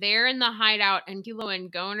scene where they're in the hideout and Kilo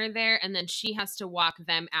and Gon are there, and then she has to walk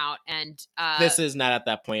them out. And This is not at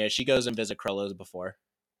that point yet. She goes and visit Krollos before.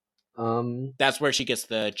 That's where she gets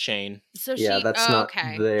the chain. so Yeah, she. that's oh, not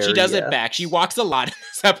okay. there. She does yet. it back. She walks a lot in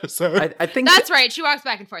this episode. I think That's right. She walks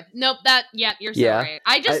back and forth. Nope. That. You're so Yeah. right.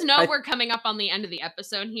 I just know I- we're coming up on the end of the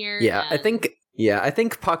episode here. Yeah, I and- think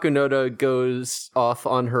Pakunoda goes off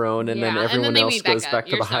on her own, and then Yeah, and then everyone they else meet back goes up. back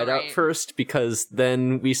to You're the so hideout right. first, because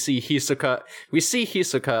then we see Hisoka. We see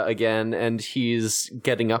Hisoka again, and he's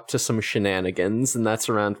getting up to some shenanigans, and that's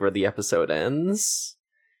around where the episode ends.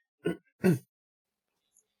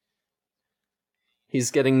 He's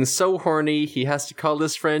getting so horny, he has to call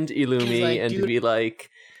his friend Illumi He's like, and "Dude." be like,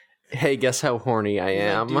 "Hey, guess how horny I He's like,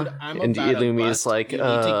 am?" "Dude, I'm And about to Illumi's bust. like, You need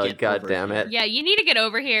to get God over damn here." it. Yeah, you need to get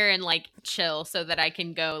over here and like chill so that I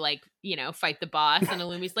can go like fight the boss. And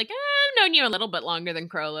Illumi's like, I've known you a little bit longer than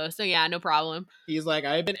Crollo, so yeah, no problem. He's like,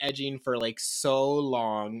 "I've been edging for like so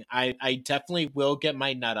long. I definitely will get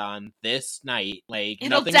my nut on this night. Like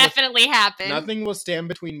It'll definitely happen. nothing will stand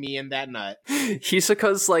between me and that nut."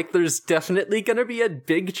 Hisoka's like, there's definitely gonna be a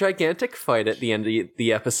big, gigantic fight at the end of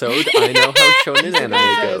the episode. I know how shonen anime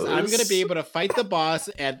Says, goes. "I'm gonna be able to fight the boss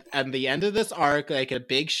at the end of this arc, like a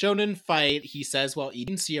big shonen fight," he says while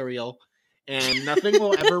eating cereal, "and nothing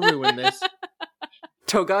will ever ruin this."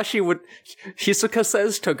 Hisoka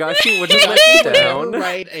says Togashi wouldn't let Togashi me would never down.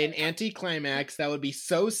 write an anticlimax. That would be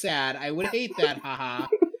so sad. I would hate that. Haha.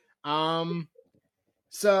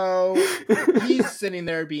 So he's sitting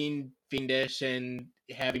there being fiendish and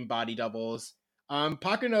having body doubles.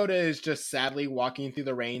 Pakunoda is just sadly walking through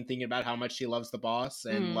the rain, thinking about how much she loves the boss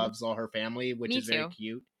and loves all her family, which Me is very too.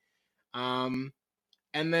 cute.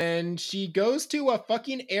 And then she goes to a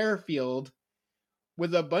fucking airfield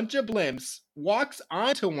with a bunch of blimps, walks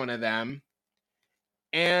onto one of them,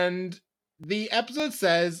 and the episode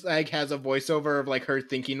says, like, has a voiceover of like her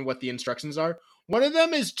thinking what the instructions are. One of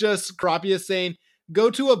them is just Kurapika saying, "Go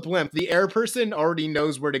to a blimp. The air person already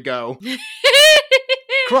knows where to go."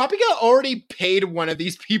 Kurapika already paid one of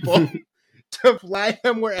these people to fly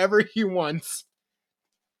them wherever he wants.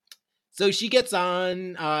 So she gets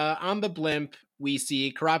on the blimp. We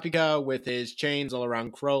see Kurapika with his chains all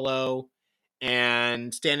around Crollo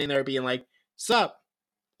and standing there being like, "Sup?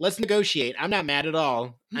 let's negotiate. I'm not mad at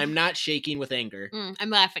all. I'm not shaking with anger. I'm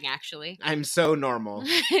laughing, actually. I'm so normal.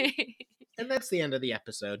 And that's the end of the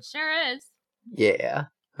episode. Sure is. Yeah.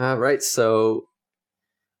 All right, so...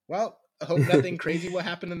 Well, I hope nothing crazy will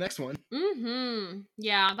happen in the next one.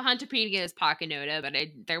 Yeah, the Hunterpedia is Pakanoda, but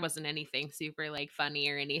there wasn't anything super, like, funny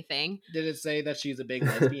or anything. Did it say that she's a big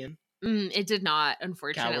lesbian? It did not,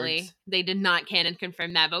 unfortunately. Cowards. They did not canon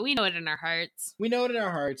confirm that, but we know it in our hearts. We know it in our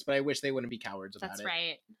hearts, but I wish they wouldn't be cowards about That's it.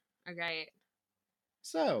 right. Right.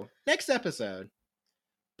 So, next episode.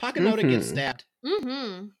 Pakanoda gets stabbed.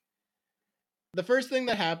 The first thing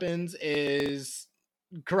that happens is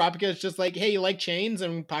Kurapika is just like, hey, you like chains?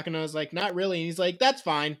 And Pakanoda's like, not really. And he's like, that's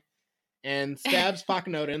fine. And stabs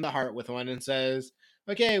Pakanoda in the heart with one and says,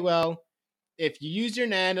 okay, well, if you use your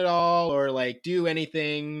nan at all or like do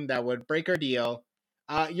anything that would break our deal,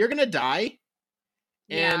 you're gonna die.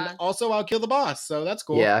 And also I'll kill the boss, so that's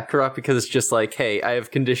cool. Yeah, Kurapika's just like, hey, I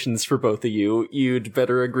have conditions for both of you. You'd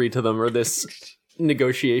better agree to them or this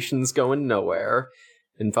negotiation's going nowhere.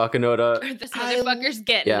 And Pakanoda... Or this motherfucker's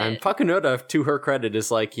getting Yeah, and it. Pakanoda, to her credit,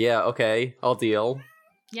 is like, yeah, okay, I'll deal.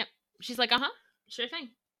 Yep. She's like, sure thing.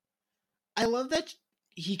 I love that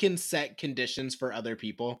he can set conditions for other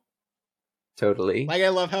people. Totally. Like, I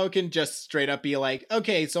love how it can just straight up be like,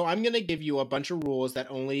 okay, so I'm gonna give you a bunch of rules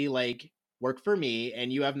that only, like, work for me,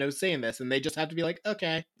 and you have no say in this, and they just have to be like,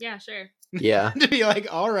 okay. Yeah, sure. Yeah. To be like,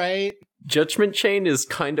 alright. Judgment Chain is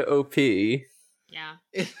kinda OP. Yeah.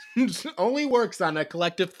 It only works on a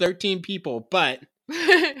collective 13 people, but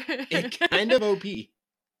it kind of OP.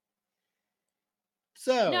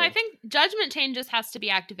 So... No, I think Judgment Chain just has to be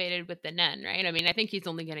activated with the Nen, right? I mean, I think he's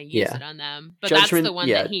only going to use it on them. But that's the one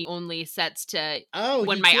that he only sets to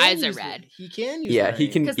when my eyes are red. He can use he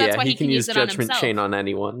can. He can use it on Judgment himself. Chain on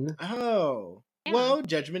anyone. Oh. Yeah. Well,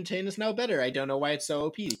 Judgment Chain is now better. I don't know why it's so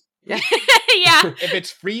OP. Yeah. Yeah. If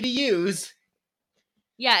it's free to use...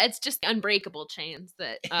 Yeah, it's just unbreakable chains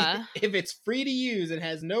that... If it's free to use and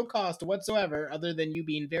has no cost whatsoever other than you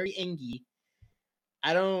being very angry,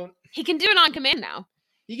 I don't... He can do it on command now.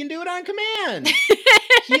 He can do it on command.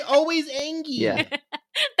 He always angry. Yeah.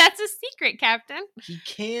 That's a secret, Captain. He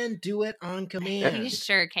can do it on command. He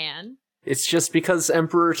sure can. It's just because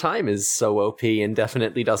Emperor Time is so OP and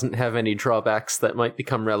definitely doesn't have any drawbacks that might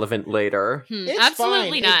become relevant later. It's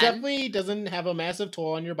Absolutely fine. not. It definitely doesn't have a massive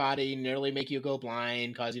toll on your body, nearly make you go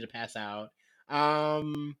blind, cause you to pass out.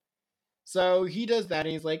 So he does that,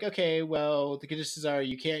 and he's like, okay, well, the conditions are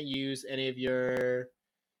you can't use any of your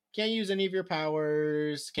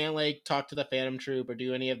powers, can't like talk to the Phantom Troop or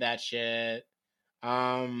do any of that shit.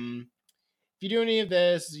 If you do any of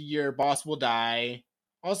this, your boss will die.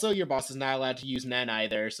 Also, your boss is not allowed to use Nen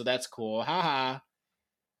either, so that's cool. Haha.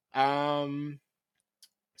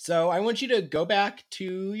 So I want you to go back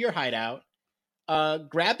to your hideout,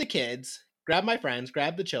 grab the kids, grab my friends,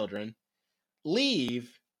 grab the children,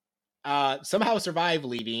 leave, somehow survive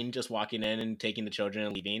leaving, just walking in and taking the children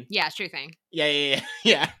and leaving. Yeah, sure thing. Yeah.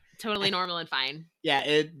 Totally normal and fine.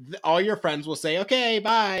 Yeah, all your friends will say, okay,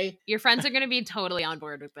 bye. Your friends are going to be totally on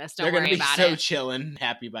board with this. Don't They're worry gonna about be so it. chillin',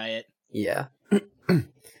 happy by it. Yeah.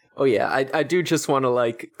 Oh yeah, I do just want to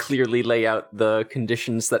like clearly lay out the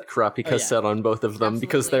conditions that Kurapika set on both of them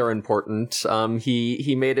because they're important.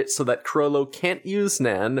 He made it so that Chrollo can't use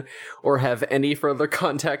Nan or have any further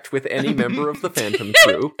contact with any member of the Phantom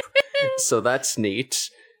Troop. So that's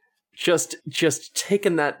neat. Just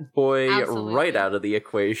taking that boy right out of the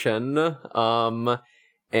equation.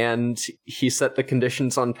 And he set the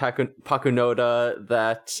conditions on Pakanoda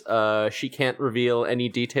that she can't reveal any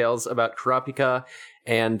details about Kurapika,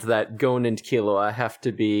 and that Gon and Killua have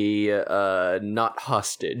to be not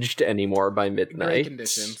hostaged anymore by midnight. Great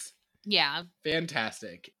conditions. Yeah.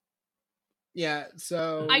 Fantastic. Yeah,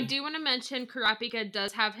 so... I do want to mention Kurapika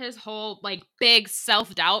does have his whole, like, big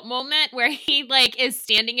self-doubt moment where he, like, is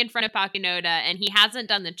standing in front of Pakanoda and he hasn't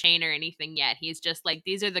done the chain or anything yet. He's just like,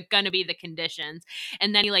 these are gonna be the conditions.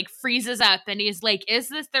 And then he, like, freezes up and he's like, is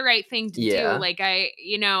this the right thing to do? Like,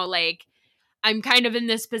 I'm kind of in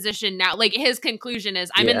this position now. Like, his conclusion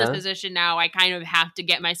is, I'm in this position now. I kind of have to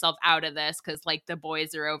get myself out of this because, like, the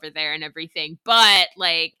boys are over there and everything. But,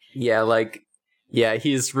 like... Yeah,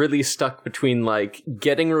 he's really stuck between, like,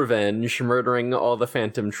 getting revenge, murdering all the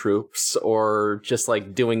Phantom Troops, or just,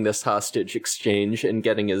 like, doing this hostage exchange and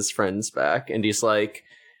getting his friends back. And he's like,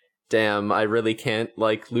 damn, I really can't,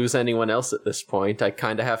 like, lose anyone else at this point. I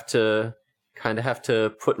kind of have to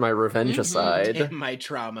put my revenge aside. Damn my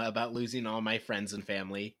trauma about losing all my friends and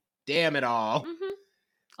family. Damn it all. Mm-hmm.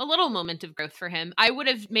 A little moment of growth for him. I would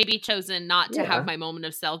have maybe chosen not to have my moment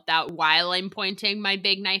of self-doubt while I'm pointing my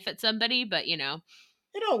big knife at somebody, but, you know.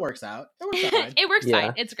 It all works out. It works out fine. It works Yeah.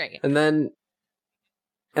 fine. It's great. And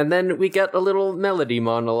then we get a little melody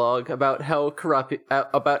monologue about how conflicted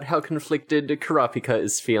Kurapika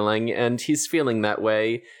is feeling, and he's feeling that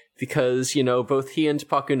way because, you know, both he and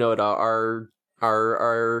Pakunoda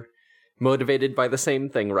are motivated by the same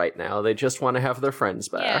thing right now. They just want to have their friends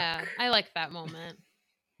back. Yeah, I like that moment.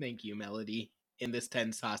 Thank you, Melody. In this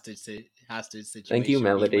tense hostage situation. Thank you, being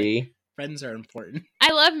like, Melody. friends are important.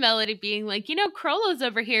 I love Melody being like, you know, Crollo's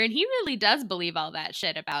over here and he really does believe all that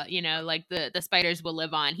shit about, you know, like the spiders will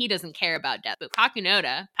live on. He doesn't care about death. But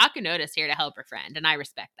Pakunoda's here to help her friend, and I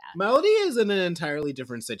respect that. Melody is in an entirely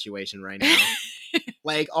different situation right now.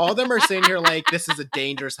 Like, all of them are sitting here like, this is a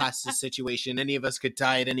dangerous hostage situation. Any of us could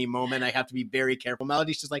die at any moment. I have to be very careful.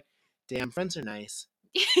 Melody's just like, damn, friends are nice.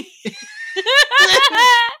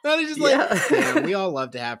 Melody's just Yeah. like, damn, we all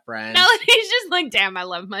love to have friends. Melody's just like, damn, I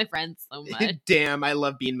love my friends so much. Damn, I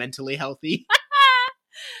love being mentally healthy.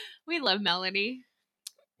 We love Melody.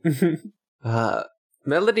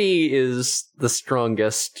 Melody is the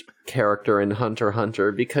strongest character in Hunter x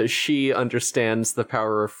Hunter because she understands the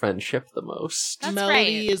power of friendship the most. That's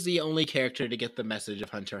Melody right. is the only character to get the message of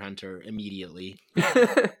Hunter x Hunter immediately.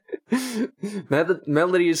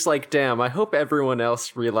 Melody's like, damn, I hope everyone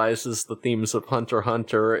else realizes the themes of Hunter x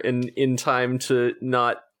Hunter in time to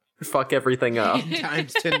not fuck everything up. In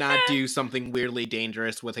times to not do something weirdly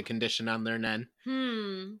dangerous with a condition on their nen.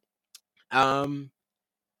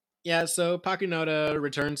 Yeah, so Pakunoda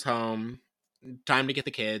returns home. Time to get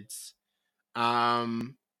the kids. This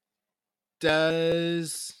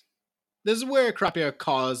is where Kurapika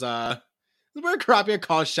calls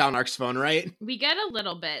Shaunark's phone, right? We get a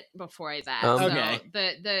little bit before that. Okay.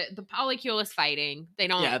 So the polycule is fighting. They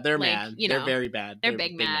don't. Yeah, they're like, mad. You They're know, very bad. they're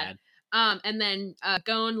big mad. And then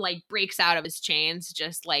Gon like breaks out of his chains,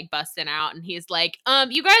 just like busting out, and he's like,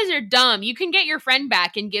 you guys are dumb. You can get your friend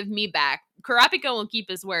back and give me back. Kurapika won't keep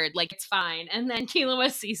his word, like it's fine. And then Killua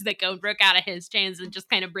sees that Gon broke out of his chains and just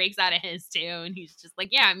kind of breaks out of his too, and he's just like,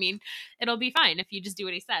 yeah, I mean, it'll be fine if you just do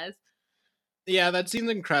what he says. Yeah, that seems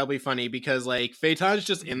incredibly funny because like Phaeton's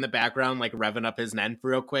just in the background, like revving up his nen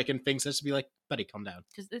real quick, and Fink says to be like, "Buddy, calm down."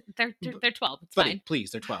 Because they're 12. It's Buddy, please,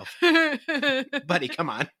 they're 12. fine. Buddy, come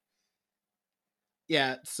on.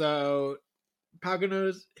 Yeah, so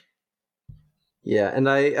Pakunoda's. Yeah, and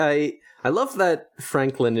I love that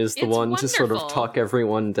Franklin is the It's one to sort of wonderful. talk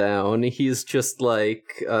everyone down. He's just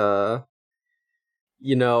like,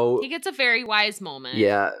 you know, He gets a very wise moment.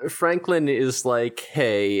 yeah, Franklin is like,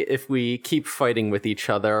 hey, if we keep fighting with each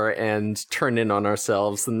other and turn in on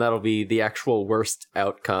ourselves, then that'll be the actual worst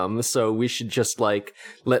outcome. So we should just, like,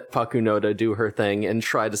 let Pakunoda do her thing and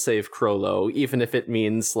try to save Crollo, even if it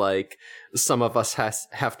means, like, some of us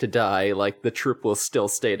have to die, like, the troop will still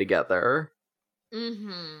stay together.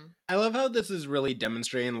 Mm-hmm. I love how this is really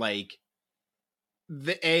demonstrating like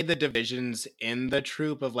the divisions in the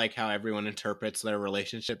troop of like how everyone interprets their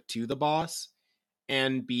relationship to the boss,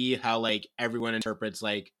 and B, how like everyone interprets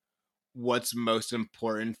like what's most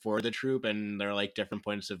important for the troop and their like different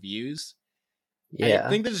points of views. Yeah. I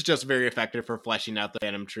think this is just very effective for fleshing out the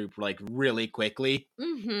Phantom Troop like really quickly,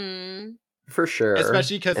 Mm-hmm. For sure.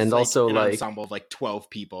 especially because and it's also, an like, ensemble of like 12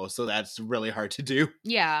 people, so that's really hard to do.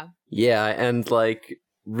 Yeah. yeah, and like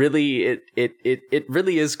really it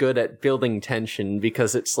really is good at building tension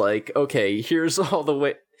because it's like, okay, here's all the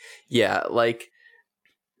way, yeah, like,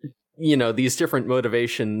 you know, these different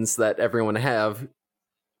motivations that everyone have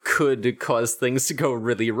could cause things to go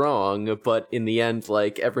really wrong, but in the end,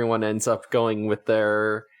 like, everyone ends up going with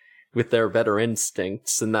their better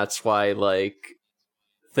instincts, and that's why, like,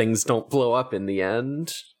 things don't blow up in the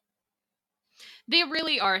end. They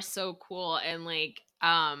really are so cool, and like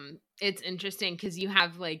it's interesting because you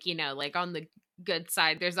have like, you know, like on the good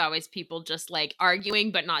side there's always people just like arguing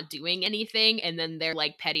but not doing anything, and then their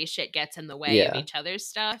like petty shit gets in the way of Yeah. each other's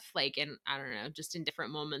stuff, like, in, I don't know, just in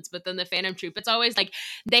different moments. But then the Phantom Troop, it's always like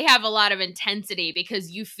they have a lot of intensity because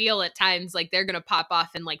you feel at times like they're gonna pop off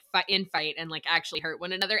and like fight and like actually hurt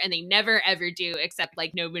one another, and they never ever do, except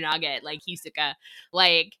like Nobunaga, like Hisoka,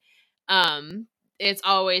 like it's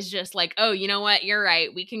always just like, oh, you know what? You're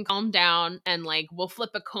right. We can calm down and like we'll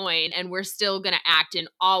flip a coin and we're still going to act in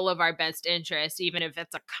all of our best interests, even if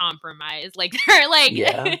it's a compromise. Like they're like,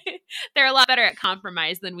 Yeah. they're a lot better at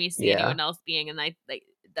compromise than we see Yeah. anyone else being. And I like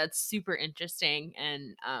that's super interesting.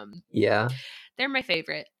 And Yeah. they're my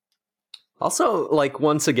favorite. Also, like,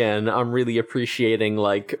 once again, I'm really appreciating,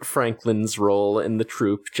 like, Franklin's role in the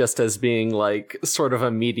troop just as being, like, sort of a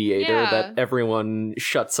mediator Yeah. that everyone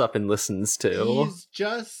shuts up and listens to. He's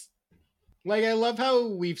just like, I love how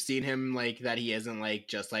we've seen him like that he isn't like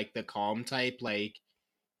just like the calm type. Like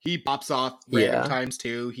he pops off random Yeah. times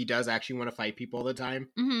too. He does actually want to fight people all the time.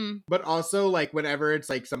 Mm-hmm. But also, like, whenever it's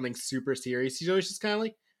like something super serious, he's always just kind of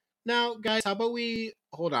like, now, guys, how about we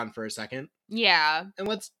hold on for a second Yeah. and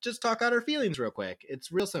let's just talk out our feelings real quick.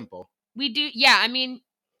 It's real simple. We do. Yeah, I mean,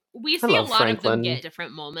 we see a love lot of them Franklin. get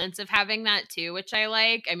different moments of having that too, which I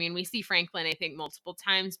like. I mean, we see Franklin, I think, multiple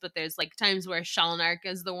times, but there's like times where Shalnark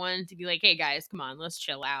is the one to be like, hey guys, come on, let's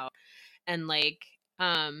chill out. And like,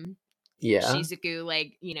 Yeah. Shizuku,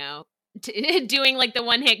 like, you know, doing like the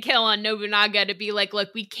one hit kill on Nobunaga to be like, look,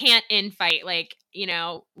 we can't infight. Like, you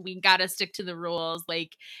know, we gotta stick to the rules.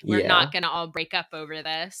 Like, we're not gonna all break up over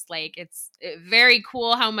this. Like, it's very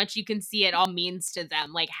cool how much you can see it all means to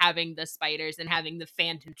them. Like, having the spiders and having the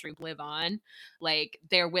Phantom Troop live on. Like,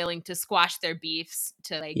 they're willing to squash their beefs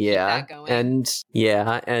to like keep that going. And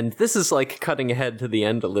this is like cutting ahead to the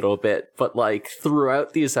end a little bit, but like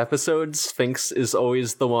throughout these episodes, Sphinx is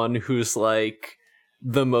always the one who's like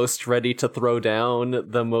the most ready to throw down,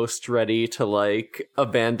 the most ready to like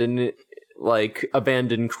abandon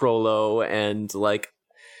Krollo and like,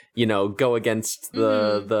 you know, go against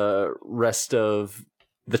the rest of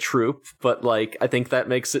the troop. But like, I think that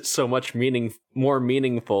makes it so much more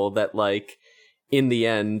meaningful that like in the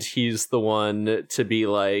end he's the one to be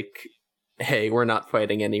like, hey, we're not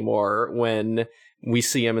fighting anymore, when we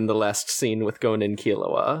see him in the last scene with Gon and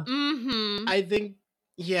Killua. Mm-hmm. I think,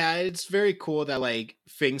 yeah, it's very cool that like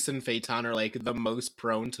Sphinx and Phaeton are like the most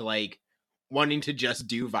prone to like wanting to just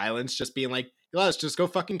do violence, just being like, let's just go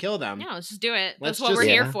fucking kill them. Yeah, let's just do it. Let's That's what just- we're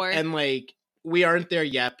here Yeah. for. And like, we aren't there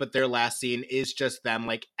yet, but their last scene is just them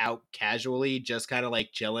like out casually, just kind of like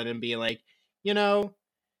chilling and being like, you know,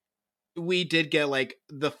 we did get like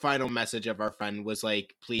the final message of our friend was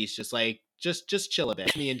like, please just like, just chill a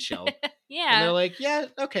bit, me and chill. And yeah. they're like, yeah,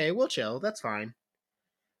 okay, we'll chill. That's fine.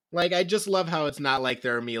 Like, I just love how it's not like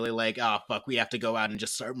they're immediately like, oh, fuck, we have to go out and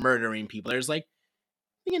just start murdering people. There's like,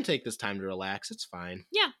 we can take this time to relax. It's fine.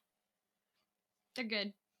 They're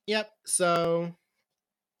good. Yep. So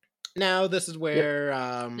now this is where,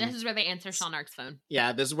 This is where they answer Shalnark's phone.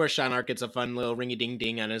 yeah, this is where Shanark gets a fun little ringy ding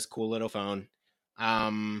ding on his cool little phone.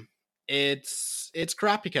 It's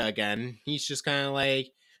Kurapika again. He's just kind of like,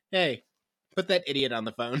 hey, put that idiot on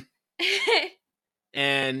the phone.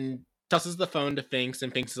 And tosses the phone to Finks,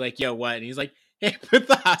 and Finks is like, yo, what? And he's like, hey, put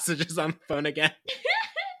the hostages on the phone again.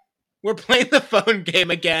 We're playing the phone game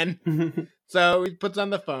again. So he puts on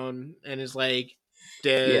the phone and is like,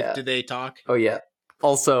 did they talk? Oh yeah.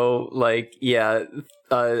 Also, like, yeah,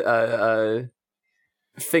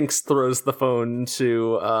 Finks throws the phone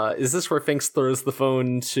to is this where Finks throws the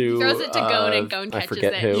phone to He throws it to Gon, and Gon I catches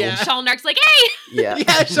forget it. who. Yeah. Shalnark's like, hey! Yeah.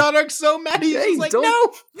 Yeah, Shanark's so mad. He's Hey, just like,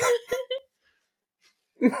 don't-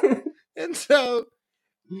 no. And so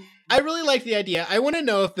I really like the idea. I want to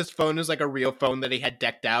know if this phone is like a real phone that he had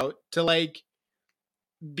decked out to like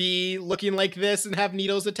be looking like this and have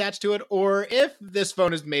needles attached to it, or if this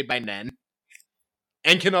phone is made by Nen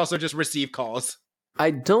and can also just receive calls.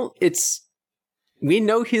 We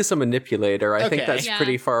know he's a manipulator. I think Okay. that's Yeah,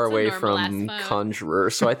 pretty far it's a away normal-ass from phone. Conjurer,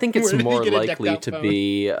 so I think it's Where did he more get a decked likely out to phone?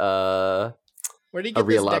 be Where did he a get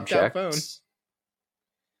real this decked out object. phone?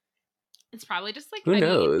 It's probably just like, Who I mean,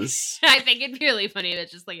 knows? I think it'd be really funny that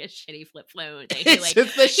it's just like a shitty flip phone. That he, It's like,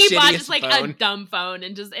 just the he bought shittiest just like phone. a dumb phone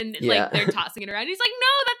and just Yeah. like they're tossing it around. He's like, no,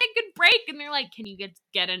 that thing could break. And they're like, can you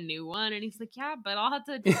get a new one? And he's like, yeah, but I'll have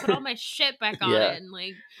to put all my shit back on Yeah. it. And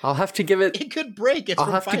like, I'll have to give it. It could break. It's I'll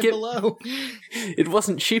from have to Five give- Below. It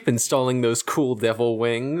wasn't cheap installing those cool devil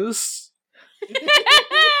wings.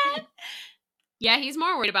 yeah, he's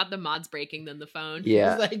more worried about the mods breaking than the phone.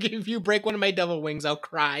 Yeah. He's like, if you break one of my devil wings, I'll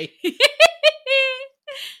cry.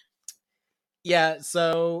 Yeah,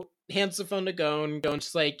 so hands the phone to Gon. Gon's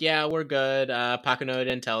just like, yeah, we're good. Pakano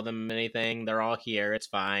didn't tell them anything. They're all here. It's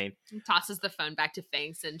fine. Tosses the phone back to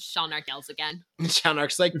Finks, and Shalnark yells again. And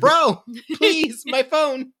Shalnark's like, bro, please, my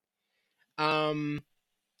phone.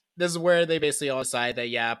 This is where they basically all decide that,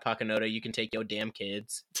 yeah, Pakanoda, you can take your damn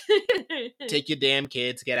kids. Take your damn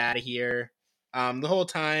kids, get out of here. The whole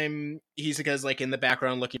time, Hisoka's like in the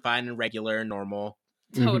background looking fine and regular and normal.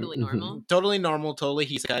 Totally Mhm, mhm. normal. Totally normal, totally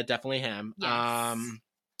Hisoka, definitely him. Yes.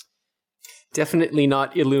 Definitely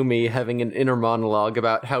not Illumi having an inner monologue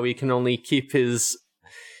about how he can only keep his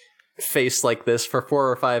face like this for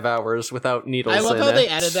 4 or 5 hours without needles I in love it. how they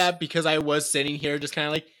added that because I was sitting here just kind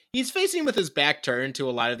of like, he's facing with his back turned to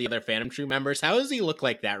a lot of the other Phantom Troop members. How does he look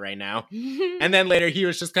like that right now? And then later he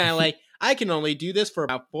was just kind of like, I can only do this for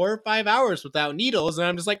about 4 or 5 hours without needles. And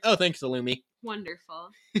I'm just like, oh, thanks, Illumi. Wonderful.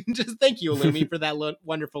 Just thank you, Illumi, for that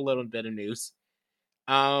wonderful little bit of news.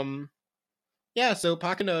 Yeah, so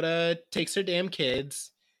Pakanoda takes her damn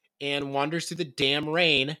kids, and wanders through the damn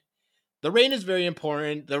rain. The rain is very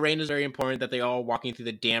important. That they all walking through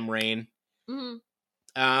the damn rain.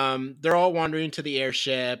 They're all wandering to the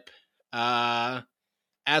airship. As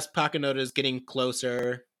Pakanoda is getting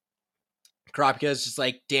closer, Kurapika is just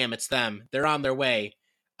like, damn, it's them. They're on their way.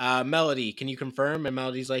 Melody, can you confirm? And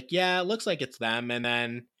Melody's like, yeah, it looks like it's them. And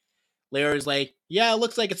then Leora's like, yeah, it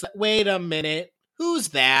looks like it's... Wait a minute. Who's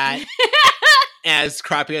that? As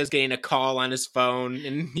Kurapika is getting a call on his phone.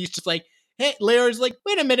 And he's just like, hey, Leora's like,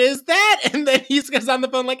 wait a minute, is that? And then he goes on the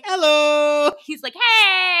phone like, hello. He's like,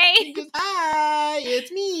 hey. He goes, hi,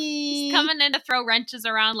 it's me. He's coming in to throw wrenches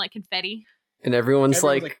around like confetti. And everyone's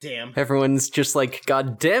like, damn. Everyone's just like,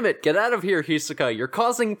 God damn it, get out of here, Hisoka. You're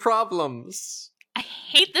causing problems. I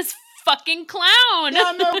hate this fucking clown.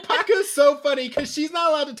 Yeah, no, Paku's so funny because she's not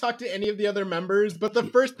allowed to talk to any of the other members, but the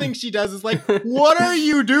first thing she does is like, what are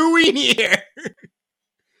you doing here?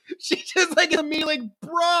 She just like immediately like,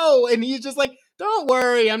 bro, and he's just like, don't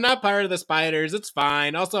worry, I'm not part of the spiders, it's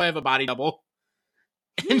fine. Also, I have a body double.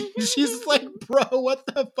 And she's just like, bro, what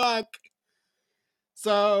the fuck?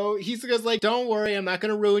 So Hisoka's like, don't worry, I'm not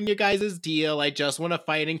gonna ruin you guys' deal. I just want to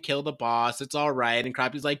fight and kill the boss. It's all right. And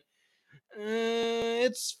Krappy's like, I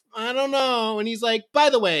don't know. And he's like, by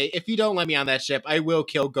the way, if you don't let me on that ship, I will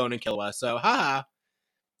kill Gon and Killua. So, haha.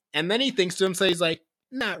 And then he thinks to himself, he's like,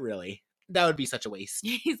 not really. That would be such a waste.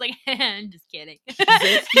 He's like, I'm just kidding.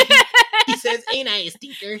 He says, ain't I a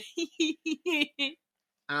stinker?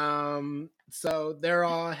 So they're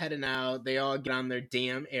all heading out. They all get on their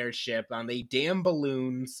damn airship, on the damn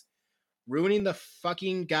balloons, ruining the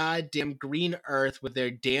fucking goddamn green earth with their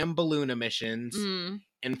damn balloon emissions,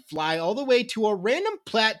 and fly all the way to a random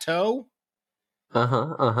plateau.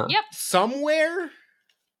 Yep. Somewhere.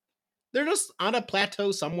 They're just on a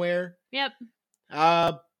plateau somewhere. Yep.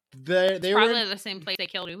 They probably were the same place they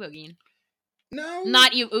killed Uvogin. No,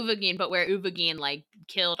 not Uvogin, but where Uvogin like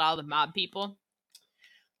killed all the mob people.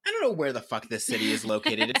 I don't know where the fuck this city is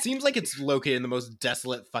located. It seems like it's located in the most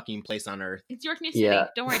desolate fucking place on Earth. It's York New City. Yeah.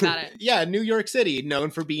 Don't worry about it. Yeah, New York City, known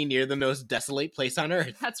for being near the most desolate place on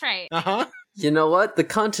Earth. That's right. Uh-huh. You know what? The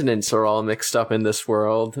continents are all mixed up in this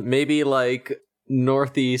world. Maybe, like,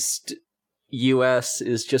 Northeast US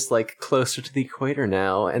is just, like, closer to the equator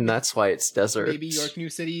now, and that's why it's desert. Maybe York New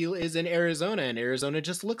City is in Arizona, and Arizona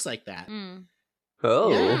just looks like that.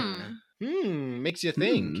 Oh. Yeah. Makes you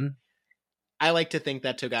think. I like to think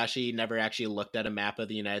that Togashi never actually looked at a map of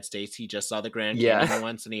the United States. He just saw the Grand Canyon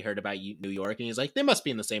once, and he heard about New York, and he's like, they must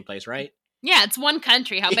be in the same place, right? Yeah, it's one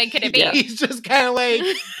country. How big could it be? He's just kind of like,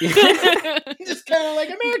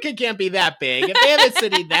 America can't be that big. If they have a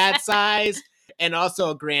city that size, and also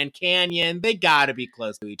a Grand Canyon, they gotta be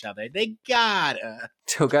close to each other. They gotta.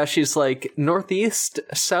 Togashi's like, Northeast,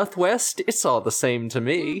 Southwest, it's all the same to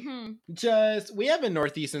me. We have a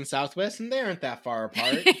Northeast and Southwest, and they aren't that far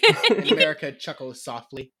apart. America chuckles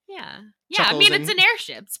softly. Yeah. I mean, it's an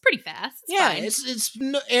airship. It's pretty fast. It's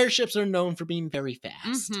airships are known for being very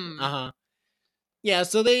fast. Yeah,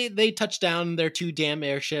 so they touch down their two damn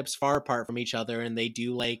airships far apart from each other, and they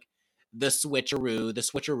do like the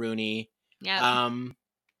switcheroonie. Yeah.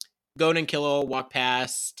 Gon and Killua walk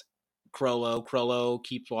past Chrollo. Chrollo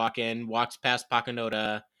keeps walking, walks past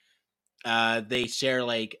Pakanoda. They share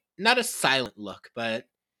like not a silent look, but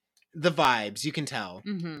the vibes, you can tell.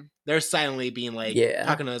 They're silently being like,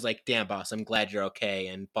 Pakanoda's like, damn boss, I'm glad you're okay.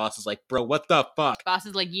 And boss is like, bro, what the fuck? Boss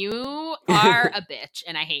is like, you are a bitch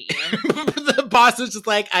and I hate you. The boss is just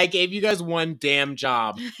like, I gave you guys one damn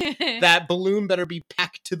job. That balloon better be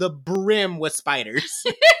packed to the brim with spiders.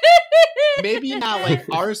 Maybe not like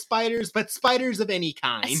our spiders, but spiders of any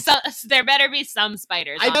kind. So, there better be some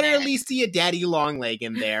spiders. I better at least see a daddy long leg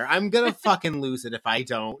in there. I'm gonna fucking lose it if I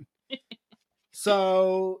don't.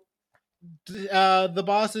 So the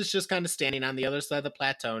boss is just kind of standing on the other side of the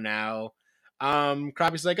plateau now.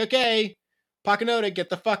 Krabi's like, okay, Pakanoda, get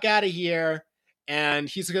the fuck out of here. And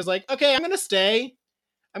Hisoka's like, okay, I'm gonna stay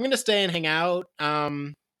and hang out.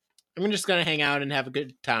 I'm just gonna hang out and have a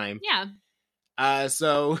good time. Yeah.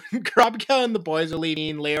 So Kurapika and the boys are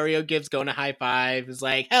leaving. Leorio gives Gon a high five. Is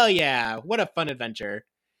like, hell yeah, what a fun adventure.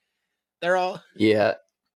 They're all... Yeah.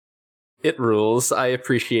 It rules. I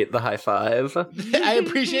appreciate the high five. I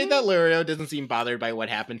appreciate that Leorio doesn't seem bothered by what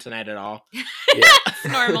happened tonight at all.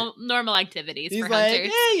 It's normal activities. He's for like,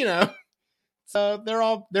 hunters. yeah, you know. So they're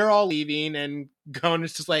all leaving, and Gon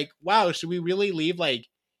is just like, wow, should we really leave like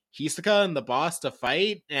Hisoka and the boss to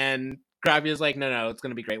fight? And Krabia's like, no, it's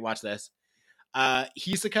gonna be great. Watch this.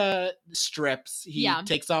 Hisoka strips. He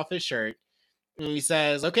takes off his shirt. And he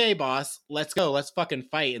says, okay, boss, let's go. Let's fucking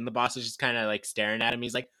fight. And the boss is just kind of like staring at him.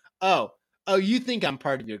 He's like, oh, you think I'm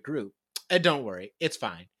part of your group? Don't worry. It's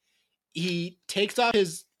fine. he takes off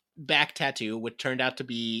his back tattoo, which turned out to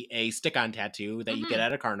be a stick-on tattoo that you get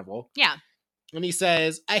at a carnival. Yeah. And he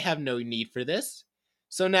says, I have no need for this.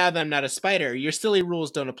 So now that I'm not a spider, your silly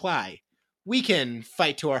rules don't apply. We can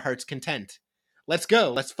fight to our heart's content. Let's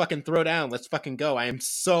go. Let's fucking throw down. Let's fucking go. I am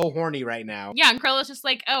so horny right now. Yeah, and Cruella's just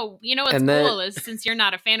like, oh, you know what's cool is since you're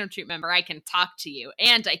not a Phantom Troop member, I can talk to you,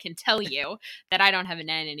 and I can tell you that I don't have an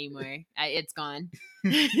N anymore. It's gone.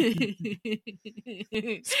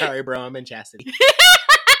 Sorry, bro. I'm in chastity.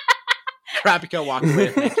 Kurapika walked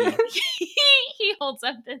away with Mickey. He holds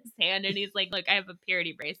up his hand and he's like, look, I have a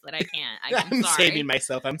purity bracelet. I can't. I'm sorry. saving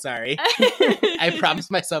myself. I'm sorry. I promised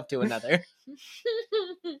myself to another.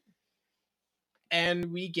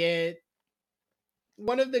 And we get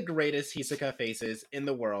one of the greatest Hisoka faces in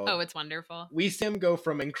the world. Oh, it's wonderful. We see him go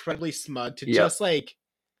from incredibly smug to just like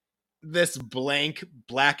this blank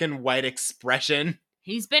black and white expression.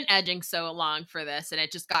 He's been edging so long for this, and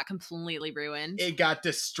it just got completely ruined. It got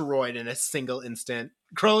destroyed in a single instant.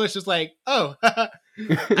 Cruella's just like, oh, I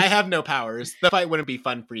have no powers. The fight wouldn't be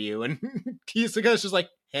fun for you. And Hisoka's just like,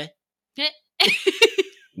 eh.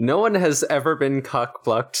 No one has ever been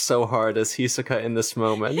cock-blocked so hard as Hisoka in this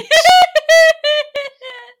moment.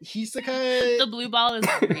 Hisoka... The blue ball is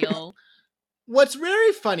real. What's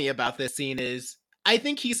very funny about this scene is, I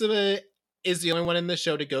think Hisoka is the only one in the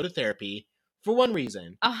show to go to therapy for one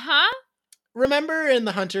reason. Uh-huh. Remember in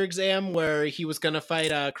the Hunter exam where he was going to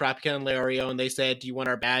fight Kurapika and Leorio, and they said, do you want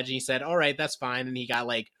our badge? And he said, all right, that's fine. And he got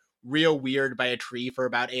like real weird by a tree for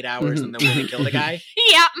about 8 hours and then went and killed a guy.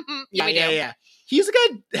 Yeah.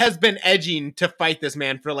 Hisoka has been edging to fight this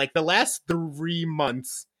man for like the last 3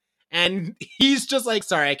 months. And he's just like,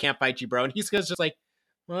 sorry, I can't fight you, bro. And Hisoka's just like,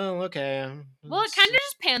 well, okay. Well, it kind of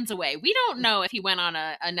just pans away. We don't know if he went on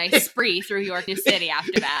a nice spree through York New City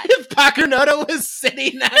after that. If Pakunoda was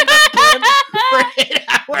sitting on the brim for 8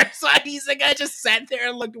 hours, so Hisoka just sat there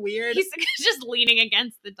and looked weird. He's just leaning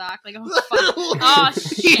against the dock like, oh, fuck. Oh,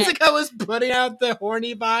 shit. Hisoka was putting out the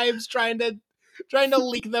horny vibes, trying to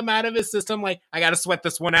leak them out of his system. Like, I gotta sweat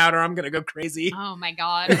this one out or I'm gonna go crazy. Oh my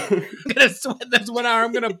god. I'm gonna sweat this one out or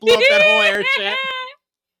I'm gonna blow up that whole airship.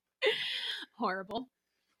 Horrible.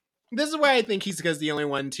 This is why I think Hisoka's the only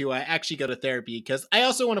one to actually go to therapy, because I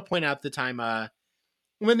also want to point out the time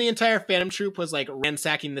when the entire Phantom Troop was like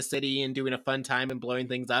ransacking the city and doing a fun time and blowing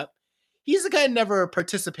things up. Hisoka never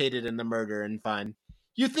participated in the murder and fun.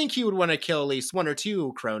 You'd think he would want to kill at least 1 or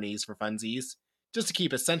 2 cronies for funsies, just to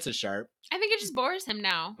keep his senses sharp. I think it just bores him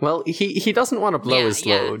now. Well, he doesn't want to blow his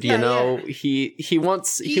load, you know? Yeah. He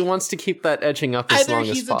wants to keep that edging up as long as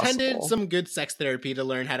possible. Either he's attended some good sex therapy to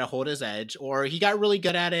learn how to hold his edge, or he got really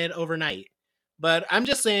good at it overnight. But I'm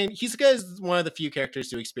just saying, Hisoka is one of the few characters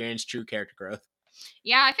to experience true character growth.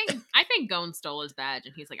 Yeah, I think Gon stole his badge,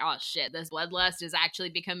 and he's like, oh shit, this bloodlust is actually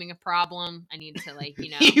becoming a problem. I need to, like,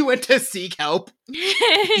 you know. He went to seek help.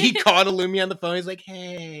 He called Illumi on the phone. He's like,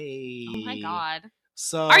 hey. Oh my god.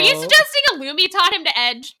 So, are you suggesting Illumi taught him to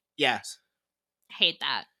edge? Yes. I hate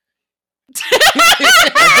that.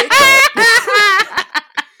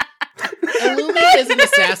 Illumi is an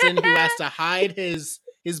assassin who has to hide his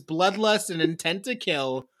bloodlust and intent to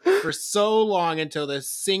kill for so long until the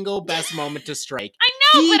single best moment to strike. I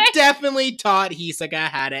know, he definitely taught Hisoka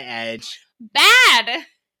how to edge. Bad and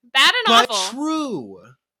awful. But true.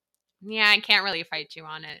 Yeah, I can't really fight you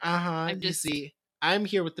on it. I'm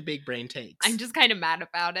here with the big brain takes. I'm just kind of mad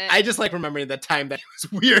about it. I just like remembering the time that he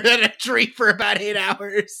was weird at a tree for about 8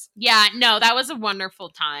 hours. Yeah, no, that was a wonderful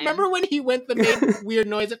time. Remember when he went the made weird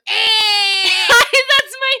noise of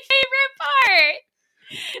That's my favorite part.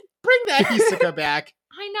 Bring that Hisoka back.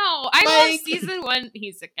 I know. I love season 1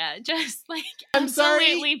 Hisoka. Just like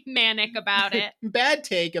absolutely manic about it. Bad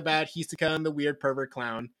take about Hisoka and the weird pervert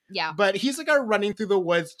clown. Yeah. But Hisoka running through the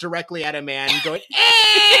woods directly at a man going,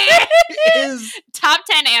 is top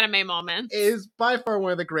 10 anime moments. Is by far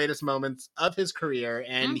one of the greatest moments of his career,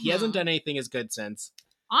 and he hasn't done anything as good since.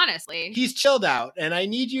 Honestly. He's chilled out, and I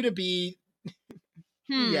need you to be...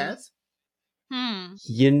 Yes?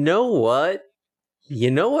 You know what?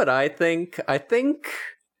 I think? I think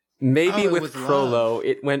maybe with Frollo,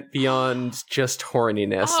 it went beyond just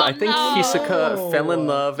horniness. I think Hisoka fell in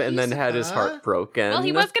love and then had his heart broken. Well,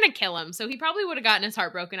 he was going to kill him, so he probably would have gotten his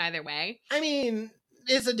heart broken either way. I mean,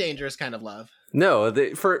 it's a dangerous kind of love. No,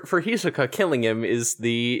 for Hisoka, killing him is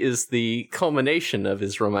the culmination of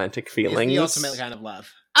his romantic feelings. It's the ultimate kind of love.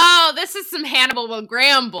 Oh, this is some Hannibal with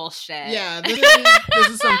Graham bullshit. Yeah, this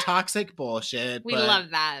is some toxic bullshit. We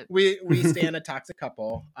love that. We stand a toxic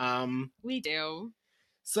couple. We do.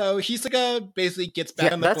 So Hisoka basically gets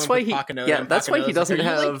back on the that's blimp why with he. Bakunoda. Yeah, and that's why he Bakunoda's doesn't like,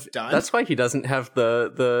 "Are you, have. done?" That's why he doesn't have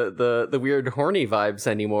the weird horny vibes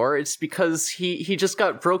anymore. It's because he just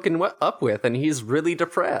got broken up with, and he's really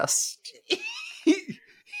depressed.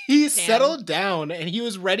 He settled down, and he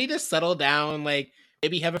was ready to settle down, like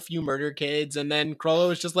maybe have a few murder kids, and then Chrollo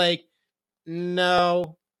was just like,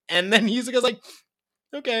 no. And then Hisoka's like,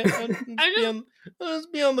 okay, I'll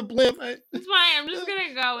just be on the blimp. It's fine. I'm just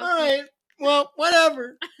gonna go. All right, well,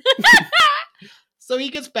 whatever. So he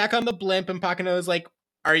gets back on the blimp, and Pakunoda's like,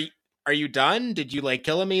 are you done? Did you like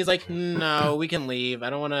kill him? He's like, no, we can leave. I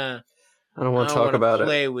don't want to talk about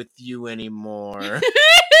play with you anymore.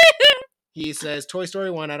 He says, Toy Story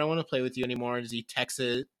 1, I don't want to play with you anymore. As he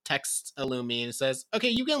texts Illumi and says, okay,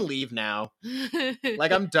 you can leave now.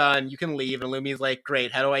 Like, I'm done. You can leave. And Illumi's like,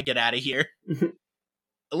 great, how do I get out of here?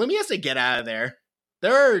 Illumi has to get out of there.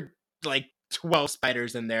 There are, like, 12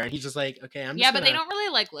 spiders in there. And he's just like, okay, I'm just but they don't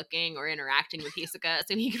really like looking or interacting with Hisoka,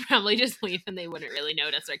 so he could probably just leave and they wouldn't really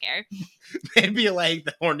notice or care. They'd be like,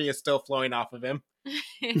 the horny is still flowing off of him.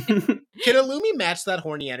 Can Illumi match that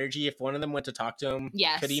horny energy if one of them went to talk to him?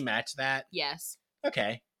 Yes. Could he match that? Yes.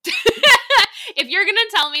 Okay. If you're gonna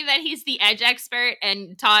tell me that he's the edge expert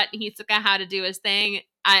and taught Hisoka how to do his thing,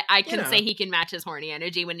 I can say he can match his horny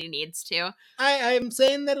energy when he needs to. I'm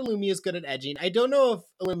saying that Illumi is good at edging. I don't know if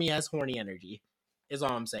Illumi has horny energy, is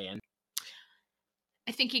all I'm saying.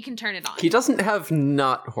 I think he can turn it on. He doesn't have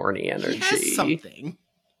not horny energy. He has something.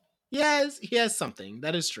 He has something.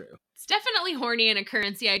 That is true. It's definitely horny in a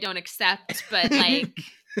currency I don't accept, but like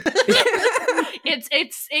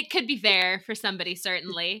it could be there for somebody,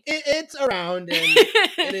 certainly. It's around and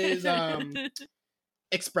it is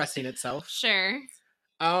expressing itself. Sure.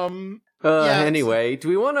 Anyway, do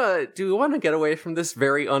we want to get away from this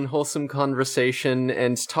very unwholesome conversation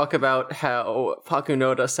and talk about how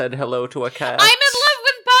Pakunoda said hello to a cat? I'm in love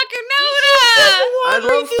with Pakunoda. I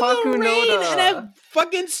love Pakunoda. And a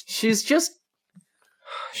fucking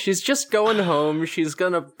She's just going home. She's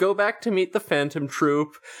gonna go back to meet the Phantom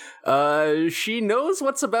Troop. She knows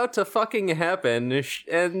what's about to fucking happen,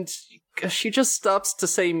 and she just stops to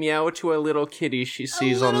say meow to a little kitty she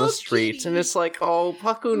sees on the street, kitty. And it's like, oh,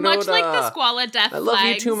 Pakunoda. Much like the Squala death I love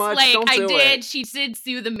flags. you too much. Like, Don't do it. She did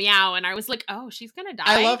sue the meow, and I was like, oh, she's gonna die.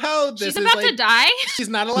 I love how this she's is about like, to die. She's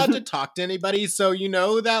not allowed to talk to anybody, so you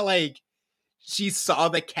know that like she saw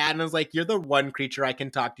the cat and was like, "You're the one creature I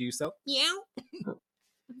can talk to." So meow.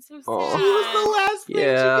 I'm so sad. Oh. She was the last thing she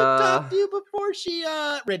Yeah. could talk to before she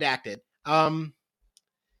redacted.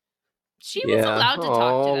 She was allowed to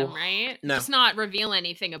talk to them, Oh. right? No. Just not reveal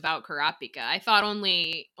anything about Kurapika. I thought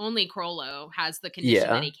only Chrollo has the condition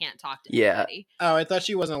Yeah. that he can't talk to Yeah. anybody. Oh, I thought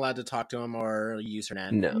she wasn't allowed to talk to him or use her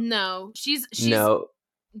net. No. No, she's No.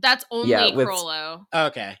 That's only Yeah, with- Chrollo.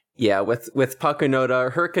 Okay. Yeah, with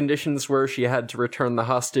Pakunoda, her conditions were she had to return the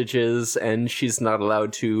hostages, and she's not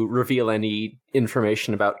allowed to reveal any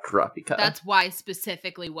information about Kurapika. That's why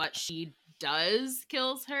specifically what she does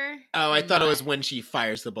kills her. Oh, I and thought it not- was when she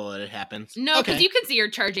fires the bullet it happens. No, because okay. you can see her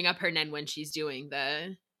charging up her Nen when she's doing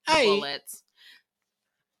the Hey. bullets.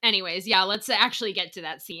 Anyways, yeah, let's actually get to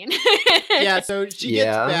that scene. Yeah, so she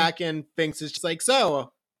Yeah. gets back and Finks is just like,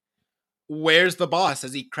 so, where's the boss?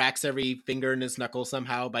 As he cracks every finger in his knuckle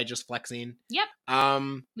somehow by just flexing. Yep.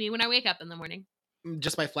 Um, Me when I wake up in the morning.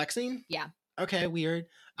 just by flexing? Yeah. Okay, weird.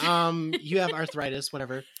 You have arthritis,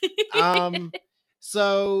 whatever.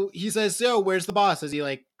 So he says, so where's the boss? As he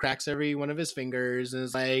like cracks every one of his fingers and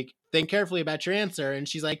is like, think carefully about your answer. And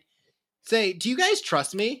she's like, say, do you guys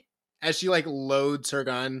trust me? As she like loads her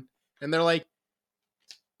gun. And they're like,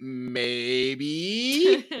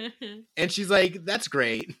 maybe. And she's like, that's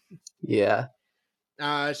great. Yeah.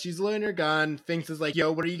 She's loading her gun. Finks is like,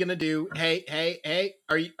 yo, what are you gonna do? Hey,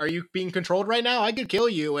 are you being controlled right now? I could kill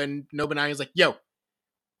you. And Nobunaga's like, yo,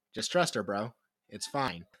 just trust her, bro. It's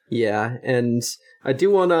fine. Yeah, and I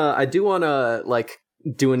do wanna like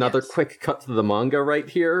do another Yes. quick cut to the manga right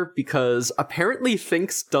here, because apparently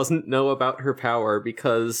Finks doesn't know about her power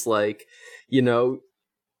because, like, you know,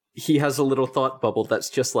 he has a little thought bubble that's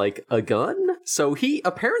just like a gun. So he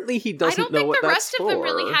doesn't I don't know think what the that's rest of them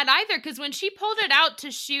really for. had either, because when she pulled it out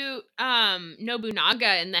to shoot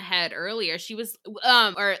Nobunaga in the head earlier, she was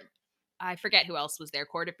or I forget who else was there,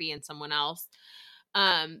 Cordoby and someone else.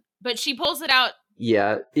 But she pulls it out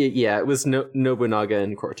It was Nobunaga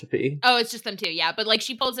and Kortopi. Oh, it's just them two, yeah. But, like,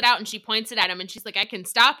 she pulls it out and she points it at him and she's like, I can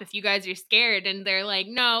stop if you guys are scared. And they're like,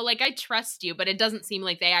 no, like, I trust you. But it doesn't seem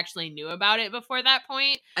like they actually knew about it before that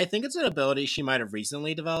point. I think it's an ability she might have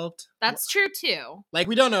recently developed. That's true, too. Like,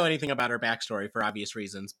 we don't know anything about her backstory for obvious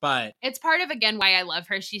reasons, but... It's part of, again, why I love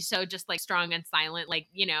her. She's so just, like, strong and silent. Like,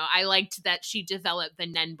 you know, I liked that she developed the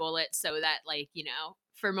Nen bullet so that, like, you know,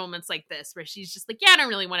 for moments like this where she's just like, yeah, I don't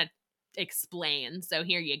really want to explain, so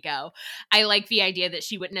here you go. I like the idea that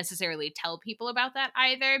she wouldn't necessarily tell people about that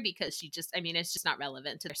either, because she just, I mean, it's just not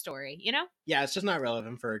relevant to their story, you know? Yeah, it's just not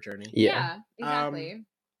relevant for her journey. Yeah. Exactly.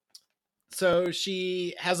 So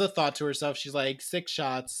she has a thought to herself. She's like, 6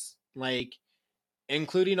 shots, like,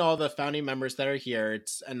 including all the founding members that are here,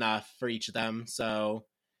 it's enough for each of them. So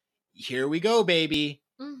here we go, baby.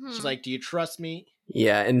 Mhm. She's like, do you trust me?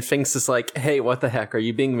 Yeah, and Finks is like, hey, what the heck? Are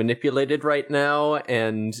you being manipulated right now?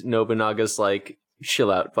 And Nobunaga's like, chill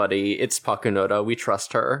out, buddy. It's Pakunoda. We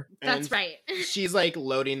trust her. That's And right. she's like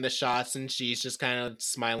loading the shots and she's just kind of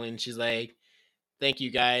smiling. She's like, thank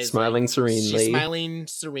you guys. Smiling Like, serenely. She's smiling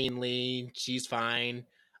serenely. She's fine.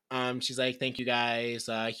 She's like, thank you guys.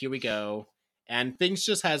 Here we go. And Finks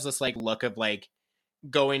just has this like look of like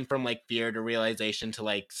going from like fear to realization to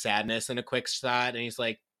like sadness in a quick shot. And he's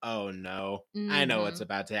like, oh no, I know what's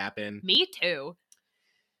about to happen. Me too.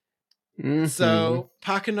 Mhm. So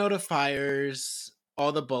Pakunoda fires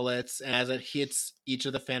all the bullets, and as it hits each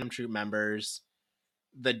of the Phantom Troop members,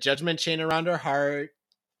 the judgment chain around her heart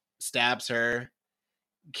stabs her,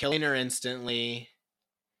 killing her instantly.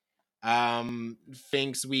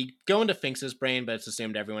 Finks, we go into Finks's brain, but it's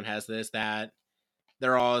assumed everyone has this, that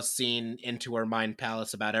they're all seeing into her mind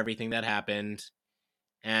palace about everything that happened,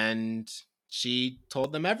 and she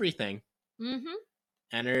told them everything. Mm-hmm.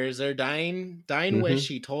 And there's her dying wish.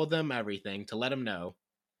 She told them everything to let them know.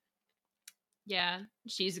 Yeah.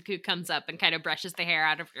 Shizuku comes up and kind of brushes the hair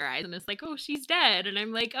out of her eyes and is like, oh, she's dead. And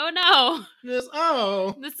I'm like, oh no. This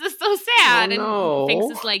is so sad. Oh, no. And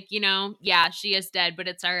Finks is like, you know, yeah, she is dead, but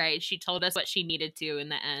it's all right. She told us what she needed to in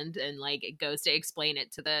the end. And like, it goes to explain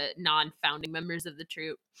it to the non-founding members of the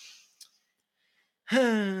troop.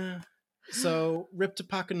 So, Rip to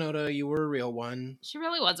Pakunoda, you were a real one. She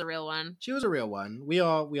really was a real one. She was a real one. We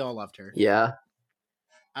all loved her. Yeah.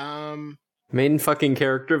 Main fucking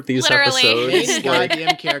character of these Literally. Main episodes. Like,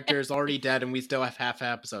 goddamn character is already dead, and we still have half an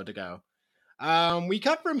episode to go. We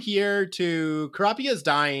cut from here to Karapiga's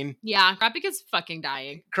dying. Yeah, Krapika's fucking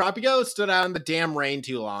dying. Karapiga stood out in the damn rain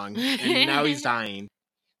too long, and now he's dying.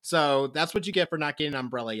 So that's what you get for not getting an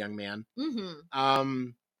umbrella, young man. Mm-hmm.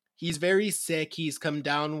 He's very sick. He's come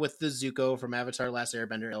down with the Zuko from Avatar: Last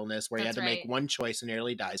Airbender illness, where he had That's to make right. one choice and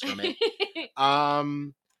nearly dies from it.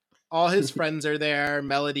 All his friends are there.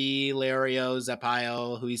 Melody, Lario,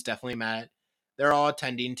 Zepile, who he's definitely met. They're all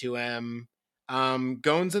attending to him.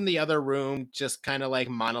 Gon's in the other room, just kind of like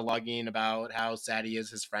monologuing about how sad he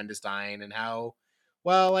is his friend is dying and how,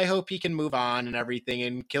 well, I hope he can move on and everything.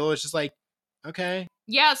 And Kilo is just like, okay.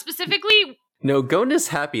 Yeah, specifically, no, Gon is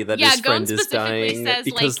happy that Yeah, his Gon friend is specifically dying says,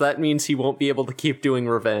 because that means he won't be able to keep doing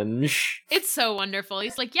revenge. it's so wonderful.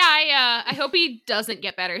 He's like, yeah, I hope he doesn't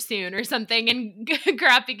get better soon or something. And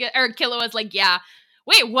Krapika or Killua's like, yeah.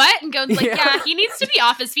 Wait, what? And Gon's like, yeah, he needs to be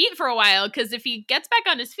off his feet for a while, because if he gets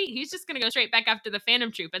back on his feet, he's just going to go straight back after the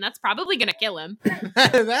Phantom Troop, and that's probably going to kill him.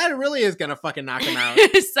 That really is gonna fucking knock him out.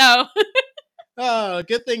 So, Oh,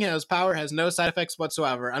 good thing his power has no side effects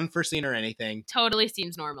whatsoever, unforeseen or anything. totally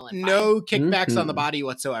seems normal and fine. No kickbacks on the Mhm. body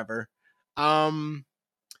whatsoever.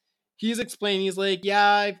 He's explaining, he's like,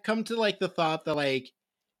 yeah, I've come to like the thought that like,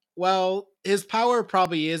 well, his power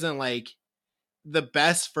probably isn't like the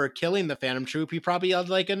best for killing the Phantom Troop. He probably had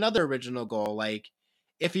like another original goal. Like,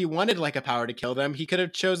 if he wanted like a power to kill them, he could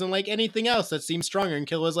have chosen like anything else that seems stronger. And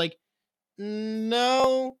Kill was like,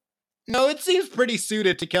 no, it seems pretty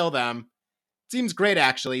suited to kill them. Seems great,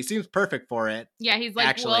 actually. Seems perfect for it. Yeah, he's like,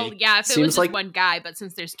 Actually, well, yeah, if it seems was just like- one guy, but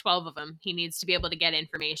since there's 12 of them, he needs to be able to get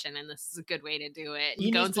information, and this is a good way to do it. He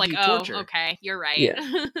And needs Gon's to like, do oh, torture. okay, you're right.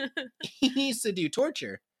 Yeah. He needs to do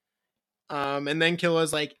torture. And then Kill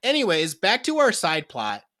was like, anyways, back to our side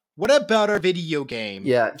plot. What about our video game?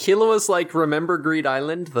 Yeah, Killua's like, remember Greed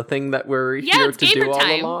Island, the thing that we're Yeah, here it's to gamer do all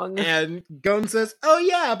time. along? And Gon says, oh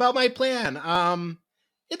yeah, about my plan.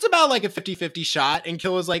 It's about like a 50-50 shot. And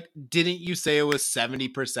Kill was like, didn't you say it was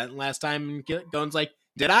 70% last time? And Gon's like,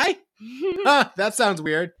 did I? Huh, that sounds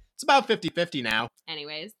weird. It's about 50-50 now.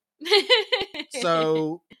 Anyways.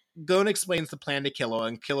 So Gon explains the plan to Killua,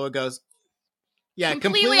 and Killua goes, yeah,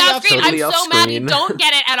 completely off screen. Totally I'm off so mad you screen. don't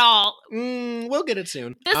get it at all. We'll get it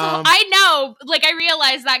soon. This I know, like I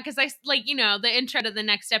realized that because I like, you know, the intro to the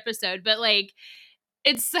next episode, but like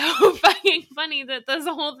It's so fucking funny that this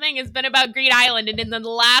whole thing has been about Green Island, and in the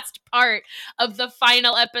last part of the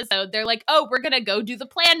final episode, they're like, "Oh, we're gonna go do the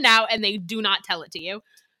plan now," and they do not tell it to you.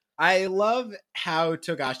 I love how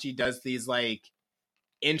Togashi does these like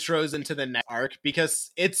intros into the next arc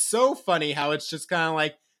because it's so funny how it's just kind of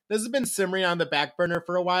like this has been simmering on the back burner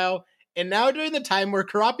for a while, and now during the time where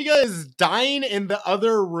Kurapika is dying in the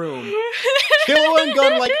other room, Killua and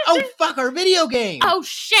Gon are like, "Oh fuck, our video game! Oh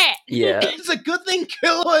shit!" Yeah. It's a good thing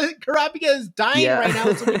Kurapika is dying Yeah. right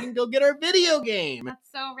now, so we can go get our video game.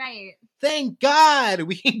 That's so right. Thank God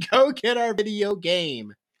we can go get our video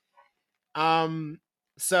game.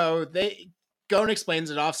 So Gon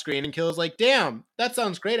explains it off screen, and Killua's like, "Damn, that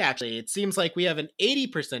sounds great. Actually, it seems like we have an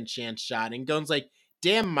 80% chance shot." And Gon's like,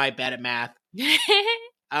 "Damn, am I bad at math?"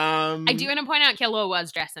 I do want to point out Killua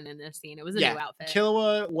was dressing in this scene. It was a new outfit.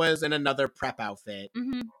 Killua was in another prep outfit.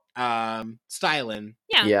 Mm-hmm. Styling.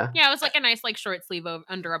 Yeah. It was like a nice like short sleeve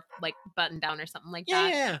under a like button down or something like that.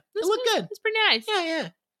 Yeah. It looked good. It's pretty nice. Yeah.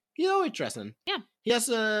 He's always dressing. Yeah. He has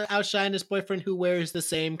to outshine his boyfriend who wears the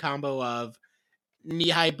same combo of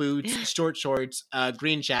knee-high boots, short shorts, a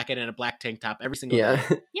green jacket, and a black tank top every single day.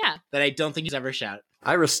 Yeah. That I don't think he's ever shot.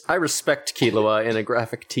 I respect Killua in a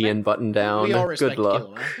graphic tee and button down. We all respect Good luck.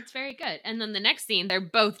 Killua. It's very good. And then the next scene, they're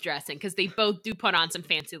both dressing because they both do put on some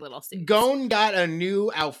fancy little suits. Gon got a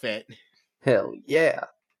new outfit. Hell yeah.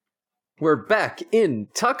 We're back in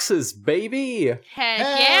tuxes, baby! Heck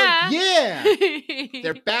yeah! yeah!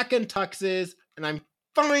 They're back in tuxes, and I'm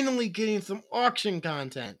finally getting some auction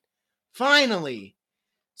content. Finally!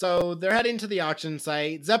 So they're heading to the auction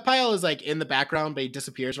site. Zepile is like in the background, but he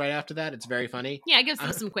disappears right after that. It's very funny. Yeah, it gives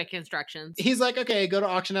them some quick instructions. He's like, "Okay, go to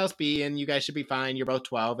Auction House B, and you guys should be fine. You're both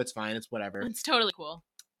 12. It's fine. It's whatever." It's totally cool.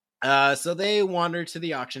 So they wander to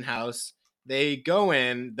the auction house. They go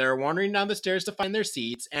in. They're wandering down the stairs to find their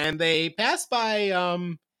seats, and they pass by a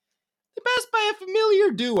familiar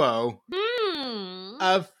duo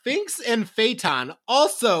of Finks and Phaeton,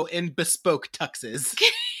 also in bespoke tuxes.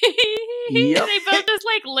 Yep. They both just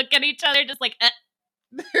like look at each other, just like,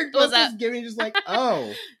 They're both just giving, just like,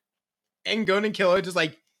 "Oh." And Gon and Killua just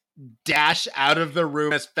like dash out of the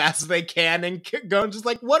room as fast as they can, and Gon's just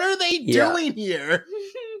like, "What are they doing here?"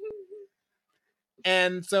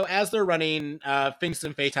 And so as they're running, Finks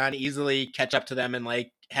and Phaeton easily catch up to them and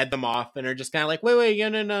like head them off, and are just kind of like, wait,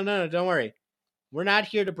 no, don't worry. We're not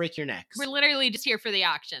here to break your necks. We're literally just here for the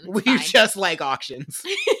auction. We Fine. just like auctions.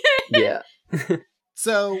 Yeah.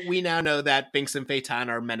 So we now know that Finks and Phaeton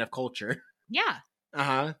are men of culture. Yeah,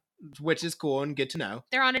 Which is cool and good to know.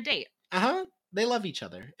 they're on a date. They love each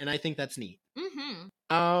other, and I think that's neat.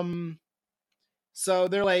 Mm-hmm. So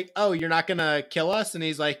they're like, "Oh, you're not gonna kill us?" And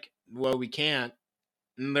he's like, "Well, we can't."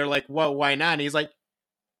 And they're like, "Well, why not?" And he's like,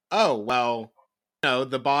 "Oh, well,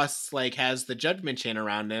 the boss like has the judgment chain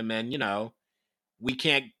around him, and we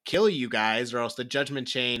can't kill you guys, or else the judgment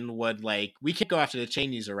chain would like we can't go after the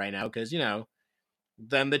chain user right now because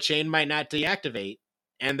then the chain might not deactivate."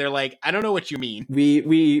 And they're like, "I don't know what you mean."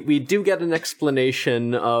 We do get an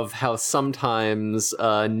explanation of how sometimes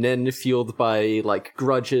Nen fueled by like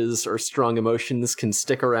grudges or strong emotions can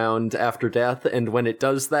stick around after death, and when it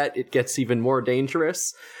does that, it gets even more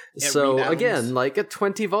dangerous. So rebounds. again, like at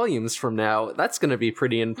 20 volumes from now, that's going to be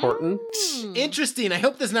pretty important. Interesting. I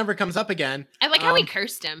hope this never comes up again. I like how he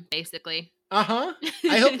cursed him, basically. I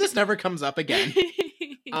hope this never comes up again.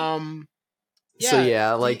 So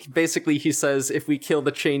yeah, like basically he says if we kill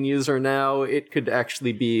the chain user now, it could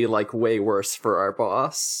actually be like way worse for our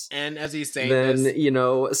boss. And as he's saying then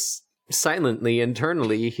this, silently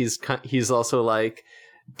internally he's also like,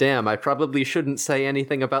 damn, I probably shouldn't say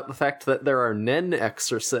anything about the fact that there are Nen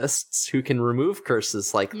exorcists who can remove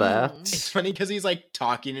curses like that. it's funny because he's like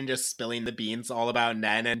talking and just spilling the beans all about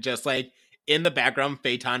Nen, and just like in the background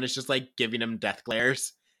Phaeton is just like giving him death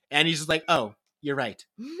glares, and he's just like, "Oh, you're right.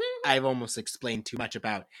 I've almost explained too much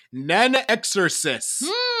about Nen exorcists.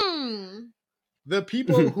 The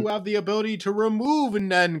people who have the ability to remove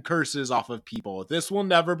Nen curses off of people. This will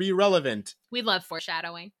never be relevant." We love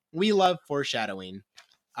foreshadowing. We love foreshadowing.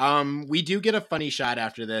 We do get a funny shot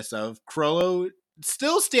after this of Chrollo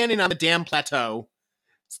still standing on the damn plateau,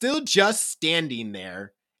 still just standing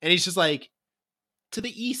there, and he's just like, "To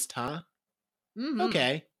the east, huh? Mm-hmm.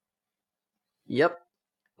 Okay." Yep.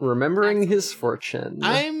 Remembering his fortune.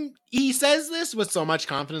 He says this with so much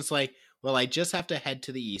confidence, like, "Well, I just have to head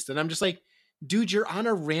to the east." And I'm just like, dude, you're on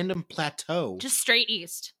a random plateau. Just straight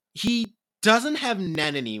east. He doesn't have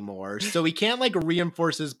Nen anymore, so he can't like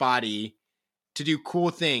reinforce his body to do cool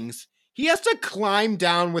things. He has to climb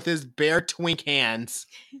down with his bare twink hands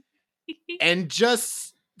and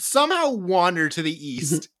just somehow wander to the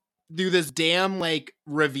east. through this damn like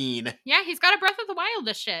ravine. Yeah, he's got a Breath of the Wild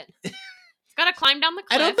this shit. He's got to climb down the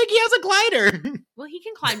cliff. I don't think he has a glider. Well, he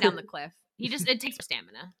can climb down the cliff. It takes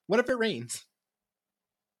stamina. What if it rains?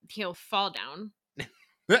 He'll fall down.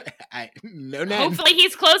 No, Ned. Hopefully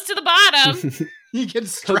he's close to the bottom. He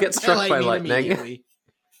gets struck, He'll get struck by lightning. immediately.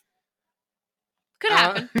 Could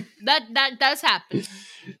happen. That does happen.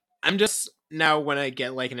 I'm just now when I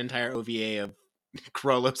get like an entire OVA of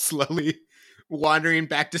Chrollo slowly wandering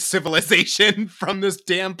back to civilization from this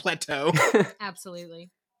damn plateau.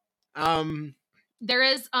 Absolutely. There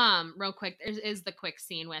is real quick, there is the quick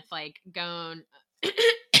scene with like Gon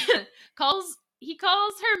calls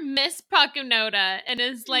her Miss Pakunoda and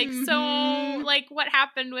is like, so like what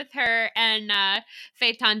happened with her, and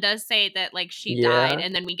Phaeton does say that like she died,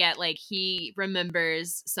 and then we get like he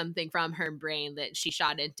remembers something from her brain that she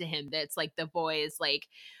shot into him that's like the boy is like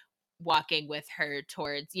walking with her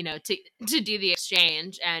towards, you know, to do the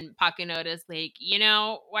exchange, and Pakunoda's like, you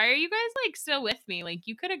know, why are you guys like still with me? Like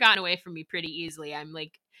you could have gotten away from me pretty easily. I'm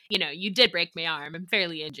like, you know, you did break my arm. I'm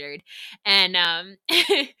fairly injured. And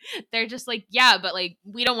they're just like, yeah, but like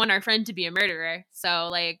we don't want our friend to be a murderer. So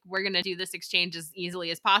like we're going to do this exchange as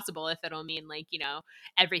easily as possible if it'll mean like, you know,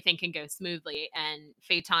 everything can go smoothly. And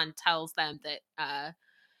Phaeton tells them that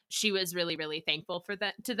she was really, really thankful for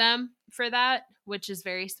that, which is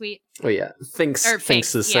very sweet. Oh yeah,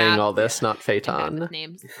 Finks is saying all this, not Phaeton.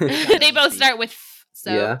 Names. They both start with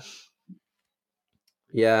so. Yeah.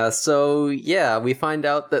 Yeah, so yeah, we find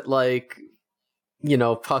out that like, you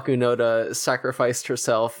know, Pakunoda sacrificed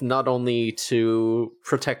herself not only to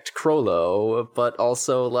protect Chrollo, but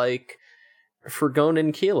also like for Gon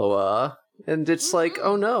and Killua. And it's like,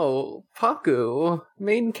 oh no, Paku,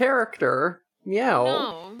 main character. Meow.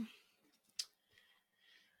 No.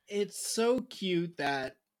 It's so cute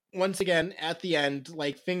that once again at the end,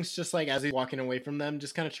 like Finks just like as he's walking away from them,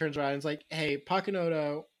 just kind of turns around and is like, "Hey,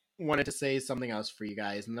 Pakunoda wanted to say something else for you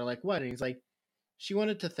guys," and they're like, "What?" And he's like, "She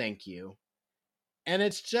wanted to thank you," and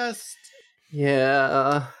it's just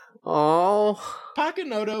Pakunoda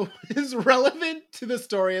is relevant to the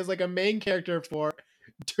story as like a main character for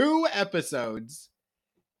 2 episodes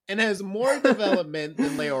and has more development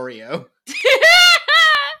than Leorio.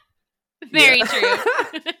 Very true.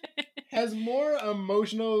 Has more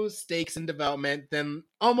emotional stakes and development than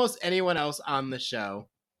almost anyone else on the show.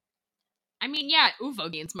 I mean, yeah,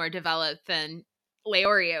 Uvogin's more developed than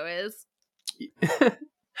Leorio is.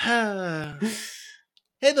 Hey,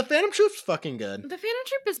 the Phantom Troop's fucking good. The Phantom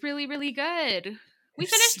Troop is really, really good. We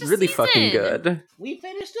finished a really season. Fucking good. We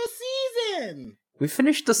finished a season. We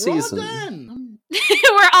finished the season. We're all done.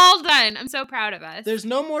 We're all done. I'm so proud of us. There's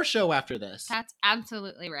no more show after this. That's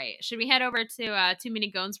absolutely right. Should we head over to Too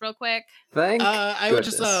Many Gones real quick? Thank I would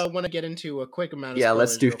just want to get into a quick amount of spoilers. Yeah,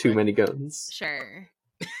 let's do Too Too Many Gones. Sure.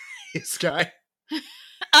 Sky.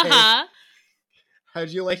 Uh-huh. Hey, how'd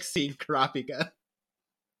you like seeing Kurapika?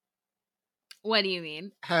 What do you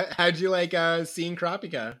mean? How'd you like seeing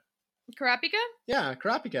Kurapika? Kurapika? Yeah,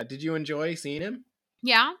 Kurapika. Did you enjoy seeing him?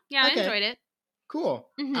 Yeah, Okay. I enjoyed it. Cool.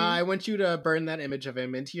 Mhm. I want you to burn that image of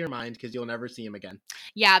him into your mind because you'll never see him again.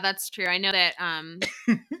 Yeah, that's true. I know that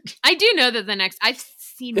I do know that I've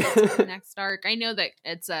seen the next arc. I know that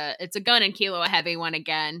it's a Gon and Killua heavy one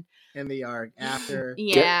again. In the arc after.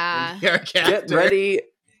 Yeah. In the arc after.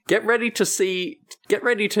 Get ready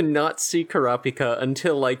to not see Kurapika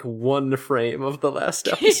until like one frame of the last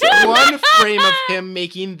episode. One frame of him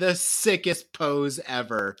making the sickest pose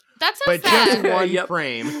ever. That's so but sad. just one Yep.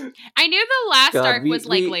 frame. I knew the last God, arc was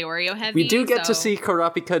like Leorio heavy. We do get to so- see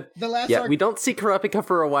Kurapika. The last Yeah, arc. we don't see Kurapika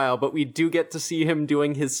for a while, but we do get to see him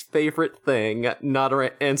doing his favorite thing, not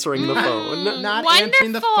answering the phone. Not Wonderful.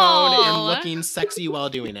 answering the phone and looking sexy while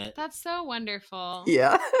doing it. That's so wonderful.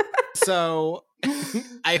 Yeah. So,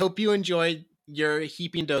 I hope you enjoyed your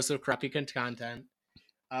heaping dose of Kurapika content.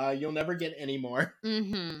 You'll never get any more.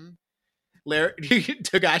 Mm-hmm.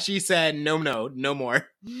 Togashi said, no more.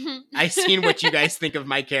 I seen what you guys think of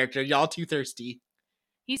my character. Y'all too thirsty.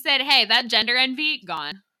 He said, hey, that gender envy,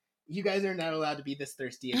 gone. You guys are not allowed to be this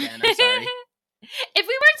thirsty again. I'm sorry. If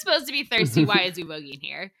we weren't supposed to be thirsty, why is Uvogin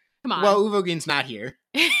here? Come on. Well, Uvogin's not here.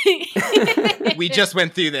 We just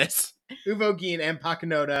went through this. Uvogin and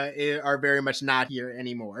Pakunoda are very much not here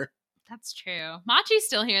anymore. That's true. Machi's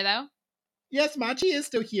still here, though. Yes, Machi is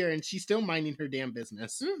still here, and she's still minding her damn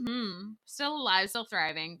business. Mm-hmm. Still alive, still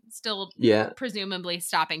thriving, still Yeah. presumably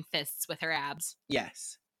stopping fists with her abs.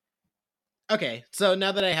 Yes. Okay, so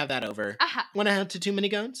now that I have that over, Aha. want to head to Too Many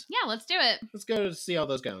Gones? Yeah, let's do it. Let's go to see all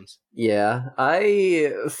those gones. Yeah,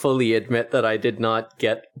 I fully admit that I did not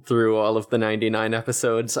get through all of the 99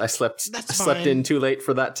 episodes. I slept That's in fine. too late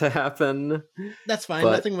for that to happen. That's fine.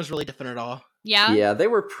 But- Nothing was really different at all. Yeah. Yeah, they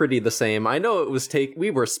were pretty the same. I know it was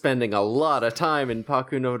we were spending a lot of time in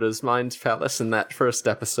Pakunoda's Mind Palace in that first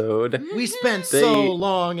episode. We spent They- so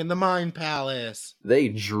long in the Mind Palace. They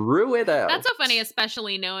drew it out. That's so funny,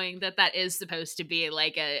 especially knowing that that is supposed to be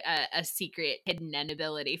like a secret hidden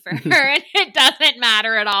ability for her, and it doesn't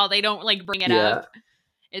matter at all. They don't like bring it Yeah. up.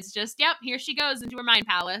 It's just, yep, here she goes into her mind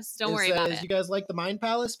palace. Don't worry about it. You guys like the Mind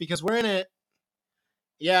Palace? Because we're in it.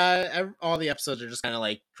 Yeah, all the episodes are just kind of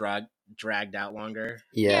like dragged out longer.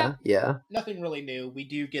 Yeah. Nothing really new. We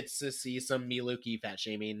do get to see some Miluki fat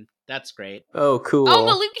shaming. That's great. Oh, cool. Oh,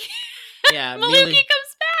 Maluki! Yeah, Maluki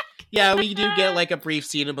comes back. Yeah, we do get like a brief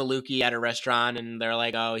scene of Maluki at a restaurant, and they're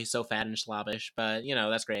like, "Oh, he's so fat and slobbish," but you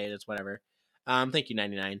know that's great. It's whatever. Thank you,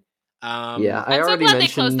 99. Yeah, I I'm so already glad they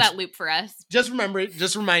closed mentioned. that loop for us. Just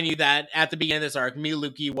remind you that at the beginning of this arc,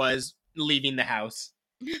 Miluki was leaving the house.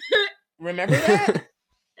 Remember that?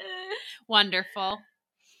 Wonderful.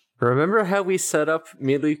 Remember how we set up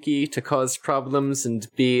Miluki to cause problems and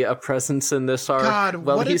be a presence in this arc? God,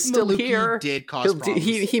 well, what he's if still Miluki here. did cause problems?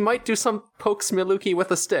 He might do some pokes Miluki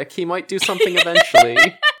with a stick. He might do something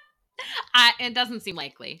eventually. It doesn't seem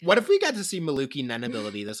likely. What if we got to see Maluki Nen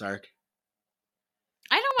ability this arc?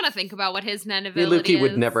 I don't want to think about what his Nen ability Miluki is.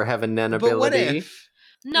 would never have a Nen But what ability. if?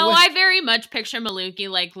 No, What- I very much picture Maluki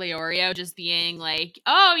like Leorio, just being like,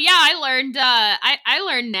 "Oh yeah, I learned. I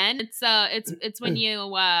learned Nen. It's when you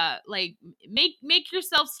like make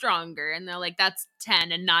yourself stronger." And they're like, "That's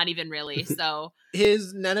 10, and not even really." So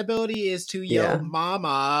His Nen ability is to yell Yeah.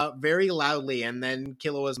 "Mama" very loudly, and then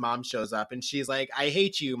Killua's mom shows up, and she's like, "I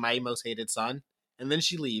hate you, my most hated son," and then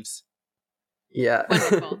she leaves. Yeah.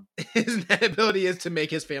 wonderful. His Nen ability is to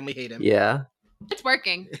make his family hate him. Yeah. It's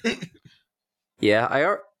working. Yeah,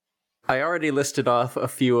 I already listed off a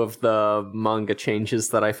few of the manga changes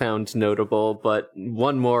that I found notable, but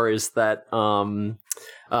one more is that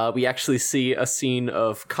we actually see a scene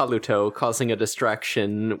of Kaluto causing a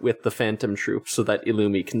distraction with the Phantom Troop so that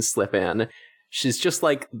Illumi can slip in. She's just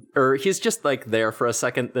like, or he's just like there for a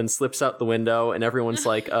second, then slips out the window, and everyone's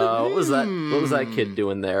like, what was that kid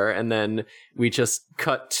doing there? And then we just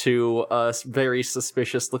cut to a very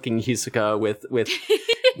suspicious looking Hisoka with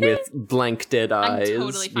blank dead I'm eyes,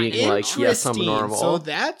 totally fine being with like, that. yes, I'm Interesting. normal. So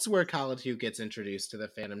that's where Kalatu gets introduced to the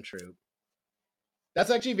Phantom Troop. That's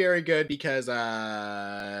actually very good because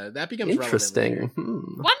that becomes Interesting. Hmm.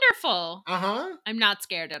 Wonderful. Uh huh. I'm not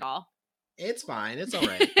scared at all. It's fine. It's all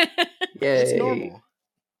right. Yay. It's normal.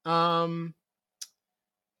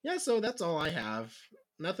 Yeah. So that's all I have.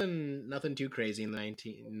 Nothing too crazy in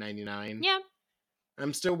 1999. Yeah.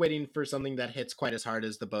 I'm still waiting for something that hits quite as hard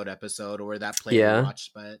as the boat episode or that play Yeah. we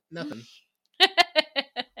watched, but nothing.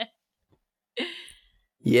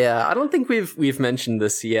 Yeah, I don't think we've mentioned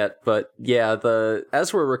this yet, but yeah,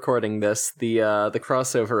 as we're recording this, the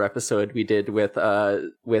crossover episode we did with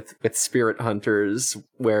Spirit Hunters,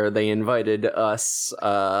 where they invited us,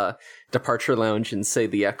 Departure Lounge and Say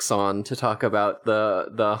the X on to talk about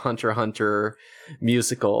the Hunter x Hunter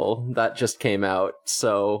musical that just came out.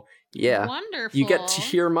 So yeah. Wonderful. You get to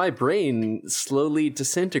hear my brain slowly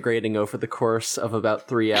disintegrating over the course of about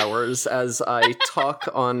 3 hours as I talk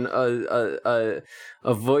on a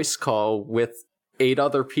voice call with 8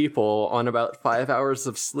 other people on about 5 hours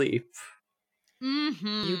of sleep.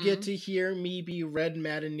 Mm-hmm. You get to hear me be red,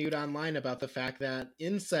 mad, and nude online about the fact that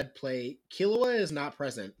in said play, Killua is not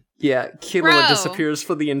present. Yeah, Killua Bro. disappears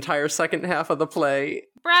for the entire second half of the play.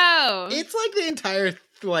 Bro. It's like the entire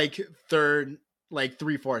third,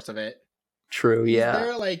 3/4 of it. True, yeah.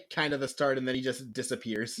 He's there kind of the start, and then he just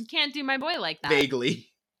disappears You can't do my boy like that. vaguely.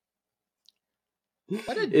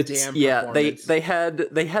 What a It's damn yeah, performance.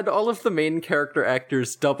 they had all of the main character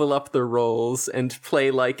actors double up their roles and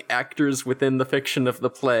play like actors within the fiction of the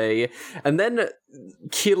play. And then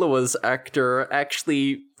Killua's actor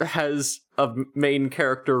actually has a main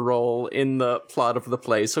character role in the plot of the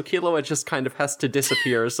play. So Killua just kind of has to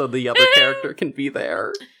disappear so the other character can be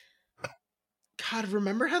there. God,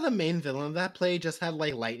 remember how the main villain of that play just had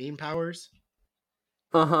lightning powers?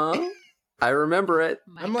 Uh-huh. I remember it.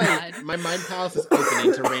 My I'm God. my mind palace is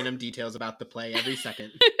opening to random details about the play every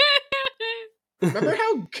second. Remember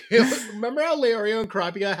how Leorio and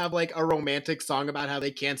Kurapika have a romantic song about how they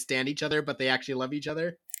can't stand each other, but they actually love each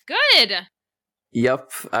other? Good.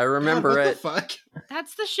 Yep, I remember God, what it. the fuck?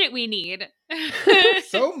 That's the shit we need.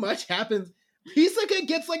 So much happens. Hisoka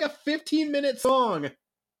gets a 15-minute song.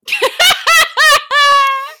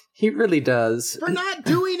 He really does. For not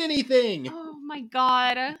doing anything! Oh my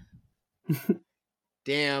god.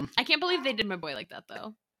 Damn. I can't believe they did my boy like that,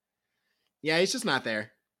 though. Yeah, he's just not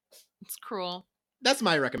there. It's cruel. That's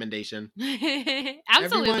my recommendation. Absolutely.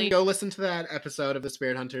 Everyone go listen to that episode of The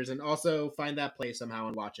Spirit Hunters and also find that play somehow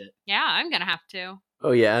and watch it. Yeah, I'm gonna have to.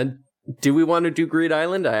 Oh yeah. Do we want to do Greed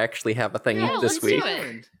Island? I actually have a thing Yeah, this let's week. do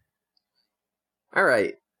it. All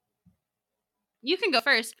right. You can go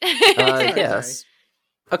first. Yes.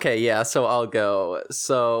 Okay, yeah, so I'll go.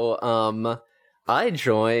 So, I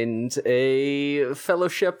joined a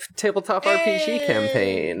Fellowship tabletop RPG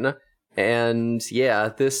campaign. And yeah,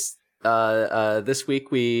 this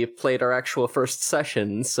week we played our actual first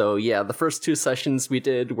session. So yeah, the first 2 sessions we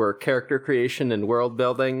did were character creation and world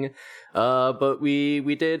building. But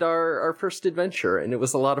we did our first adventure, and it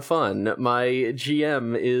was a lot of fun. My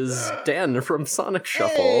GM is Dan from Sonic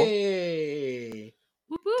Shuffle. Hey!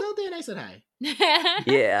 Whoop, whoop. Tell Dan I said hi.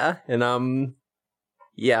 Yeah, and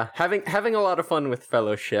yeah, having a lot of fun with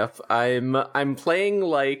Fellowship. I'm playing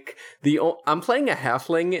I'm playing a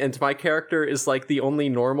halfling, and my character is like the only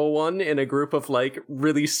normal one in a group of like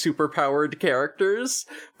really super powered characters,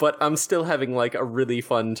 but I'm still having like a really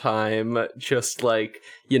fun time. Just like,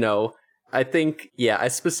 you know, I think, yeah, I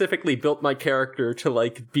specifically built my character to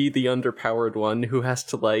like be the underpowered one who has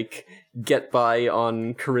to like get by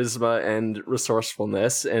on charisma and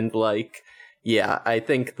resourcefulness, and like, yeah, I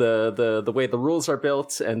think the way the rules are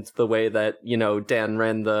built and the way that, you know, Dan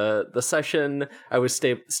ran the session, I was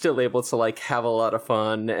still able to like have a lot of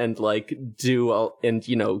fun and like and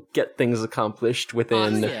you know, get things accomplished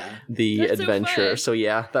within the That's so adventure. fun. So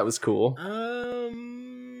yeah, that was cool.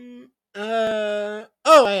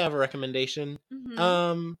 I have a recommendation.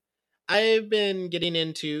 Mhm. I've been getting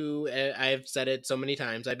into, I've said it so many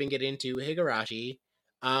times, I've been getting into Higurashi.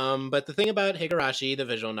 But the thing about Higurashi, the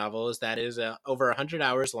visual novel, is that it is over 100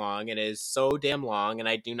 hours long. It is so damn long, and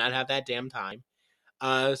I do not have that damn time.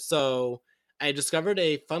 So I discovered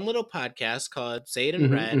a fun little podcast called Say It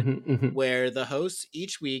in Red, where the hosts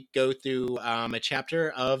each week go through a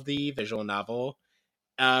chapter of the visual novel,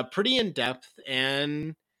 pretty in depth,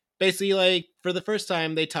 and basically, like, for the first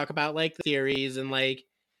time, they talk about like the theories and like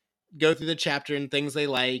go through the chapter and things they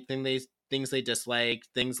like, things they dislike,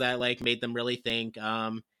 things that like made them really think.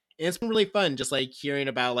 And it's been really fun just like hearing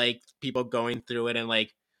about like people going through it and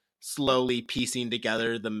like slowly piecing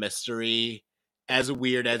together the mystery, as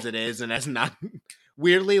weird as it is and as not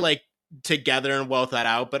weirdly like together and well thought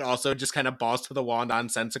out, but also just kind of balls to the wall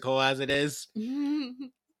nonsensical as it is.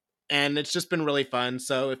 And it's just been really fun.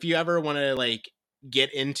 So if you ever want to like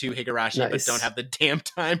get into Higurashi but don't have the damn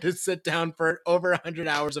time to sit down for over 100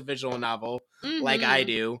 hours of visual novel like I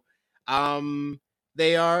do,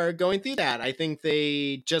 they are going through that. I think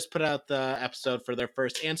they just put out the episode for their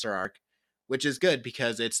first answer arc, which is good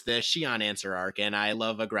because it's the Shion answer arc, and I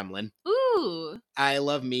love a gremlin. Ooh. I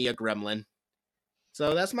love me a gremlin.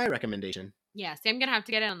 So that's my recommendation. Yeah, see, I'm gonna have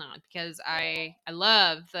to get in on that because I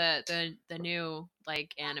love the new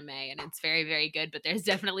like anime, and it's very, very good. But there's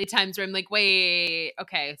definitely times where I'm like, wait,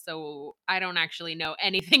 okay, so I don't actually know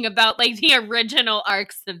anything about like the original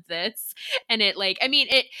arcs of this, and it like, I mean,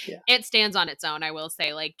 it stands on its own. I will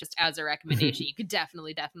say, like, just as a recommendation, you could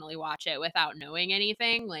definitely watch it without knowing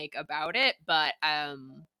anything like about it. But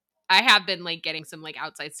I have been like getting some like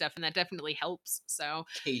outside stuff, and that definitely helps. So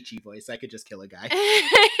Keiichi voice, I could just kill a guy.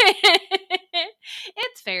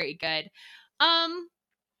 It's very good.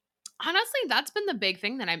 Honestly, that's been the big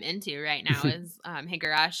thing that I'm into right now is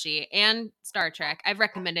Higurashi and Star Trek. I've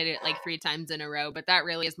recommended it like 3 times in a row, but that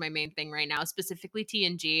really is my main thing right now, specifically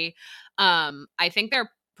TNG. I think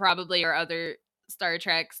there probably are other Star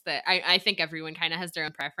Treks that I think everyone kind of has their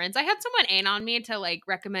own preference. I had someone aim on me to like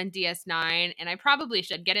recommend DS9, and I probably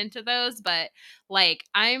should get into those, but like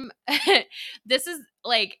this is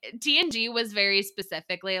like TNG was very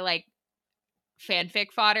specifically like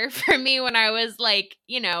fanfic fodder for me when I was like,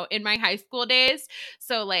 you know, in my high school days.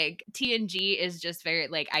 So like TNG is just very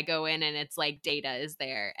like I go in and it's like Data is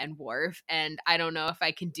there and Worf, and I don't know if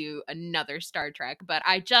I can do another Star Trek, but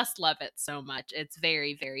I just love it so much. It's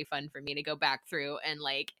very, very fun for me to go back through and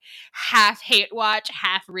like half hate watch,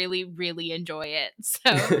 half really, really enjoy it.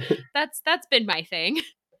 So that's been my thing.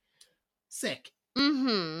 Sick.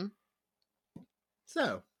 Mm-hmm.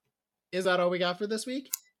 So, is that all we got for this week?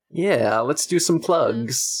 Yeah, let's do some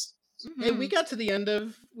plugs. Mm-hmm. Hey, we got to the end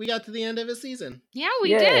of a season. Yeah, we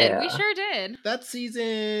did. We sure did. That's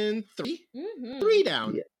season 3. Mm-hmm. 3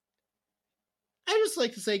 down. Yeah. I just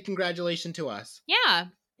like to say congratulations to us. Yeah.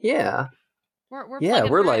 Yeah.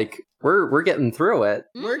 We're like we're getting through it.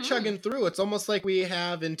 Mm-hmm. We're chugging through. It's almost like we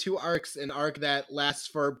have in 2 arcs an arc that lasts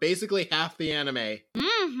for basically half the anime.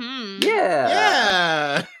 Mm-hmm. Mm-hmm.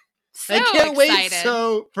 Yeah. So I can't wait. excited.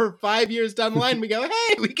 So for 5 years down the line, we go,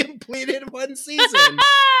 hey, we completed one season.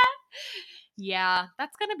 Yeah,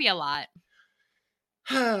 that's gonna be a lot.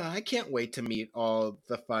 I can't wait to meet all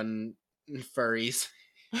the fun furries.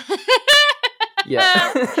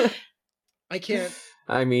 Yeah. I can't.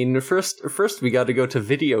 I mean, first we got to go to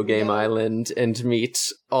Video Game Yeah. Island and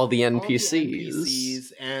meet all the All the NPCs.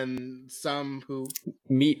 NPCs and some who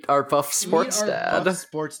Meet our buff sports meet our dad. buff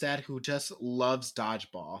sports dad who just loves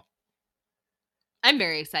dodgeball. I'm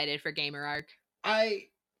very excited for Gamer Arc.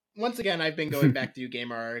 Once again, I've been going back to do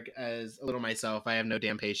Gamer Arc as a little myself. I have no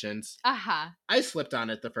damn patience. Aha. I slipped on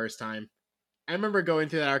it the first time. I remember going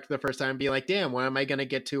through that arc the first time and being like, damn, when am I going to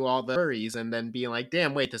get to all the furries? And then being like,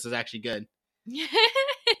 damn, wait, this is actually good.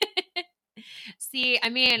 See, I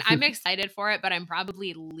mean, I'm excited for it, but I'm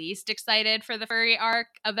probably least excited for the furry arc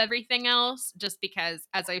of everything else, just because,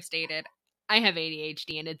 as I've stated, I have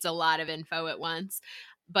ADHD and it's a lot of info at once.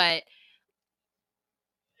 But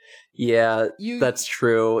Yeah, You that's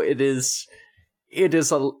true. It is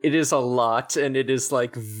a lot, and it is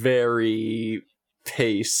like very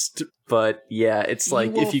paced, but yeah, it's You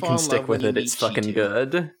like will if you fall can in stick love with when it, you it's meet fucking Cheetu.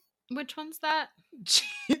 good. which one's that?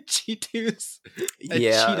 Cheetos. A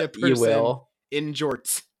Yeah, cheetah you person will. in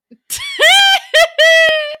jorts.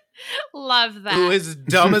 Love that. Who is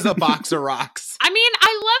dumb as a box of rocks. I mean,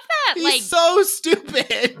 I love that. He's Like, so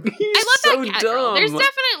stupid. He's I love so that cat girl. dumb. There's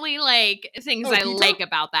definitely like things Oh, I Peter? like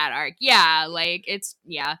about that arc. Yeah, like it's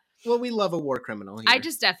Well, we love a war criminal here. I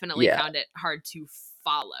just definitely Yeah. found it hard to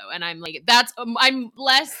follow, and I'm like, I'm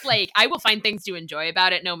less like I will find things to enjoy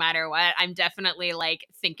about it no matter what. I'm definitely like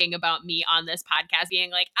thinking about me on this podcast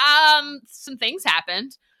being like, some things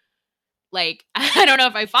happened. Like I don't know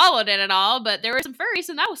if I followed it at all, but there were some furries,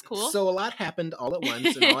 and that was cool. So a lot happened all at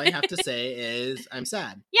once, and all I have to say is I'm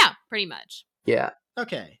sad. Yeah, pretty much. Yeah.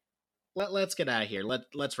 Okay. Let's get out of here.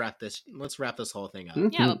 Let's wrap this whole thing up.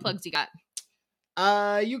 Yeah, what Mhm. plugs you got?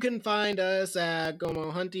 You can find us at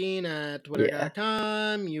Gomo Hunting at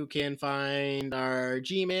twitter.com. You can find our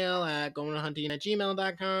Gmail at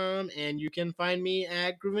gomohunting@gmail.com. And you can find me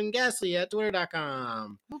at Groovengasly at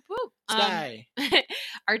twitter.com. Whoop, whoop. Sky.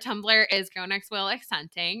 Our Tumblr is GoNextWillX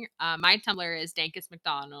Hunting. My Tumblr is Dankus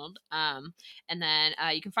McDonald. And then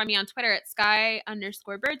you can find me on Twitter at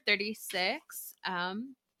Sky_Bird36.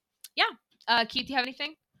 Keith, do you have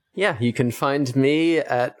anything? Yeah, you can find me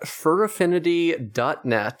at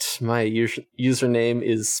furaffinity.net. My username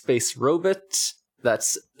is spacerobot.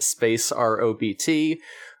 That's space ROBT.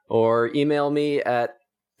 Or email me at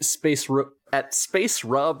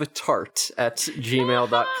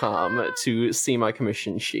spacerubtart@gmail.com to see my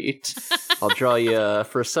commission sheet. I'll draw you a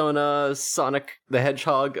Persona, Sonic the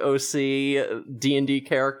Hedgehog OC, D&D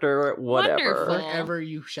character, whatever. Wonderful. Whatever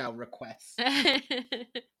you shall request.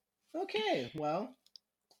 Okay, well,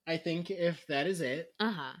 I think if that is it,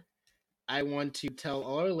 Uh-huh. I want to tell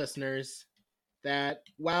all our listeners that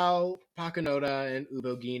while Pakunoda and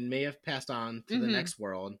Ubogin may have passed on to the Mhm. next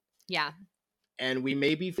world, Yeah, and we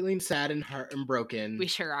may be feeling sad and hurt and broken we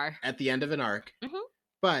sure are. at the end of an arc, Mhm.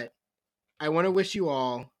 but I want to wish you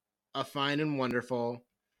all a fine and wonderful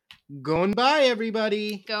going bye,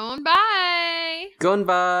 everybody. Going bye. Going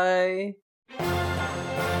by.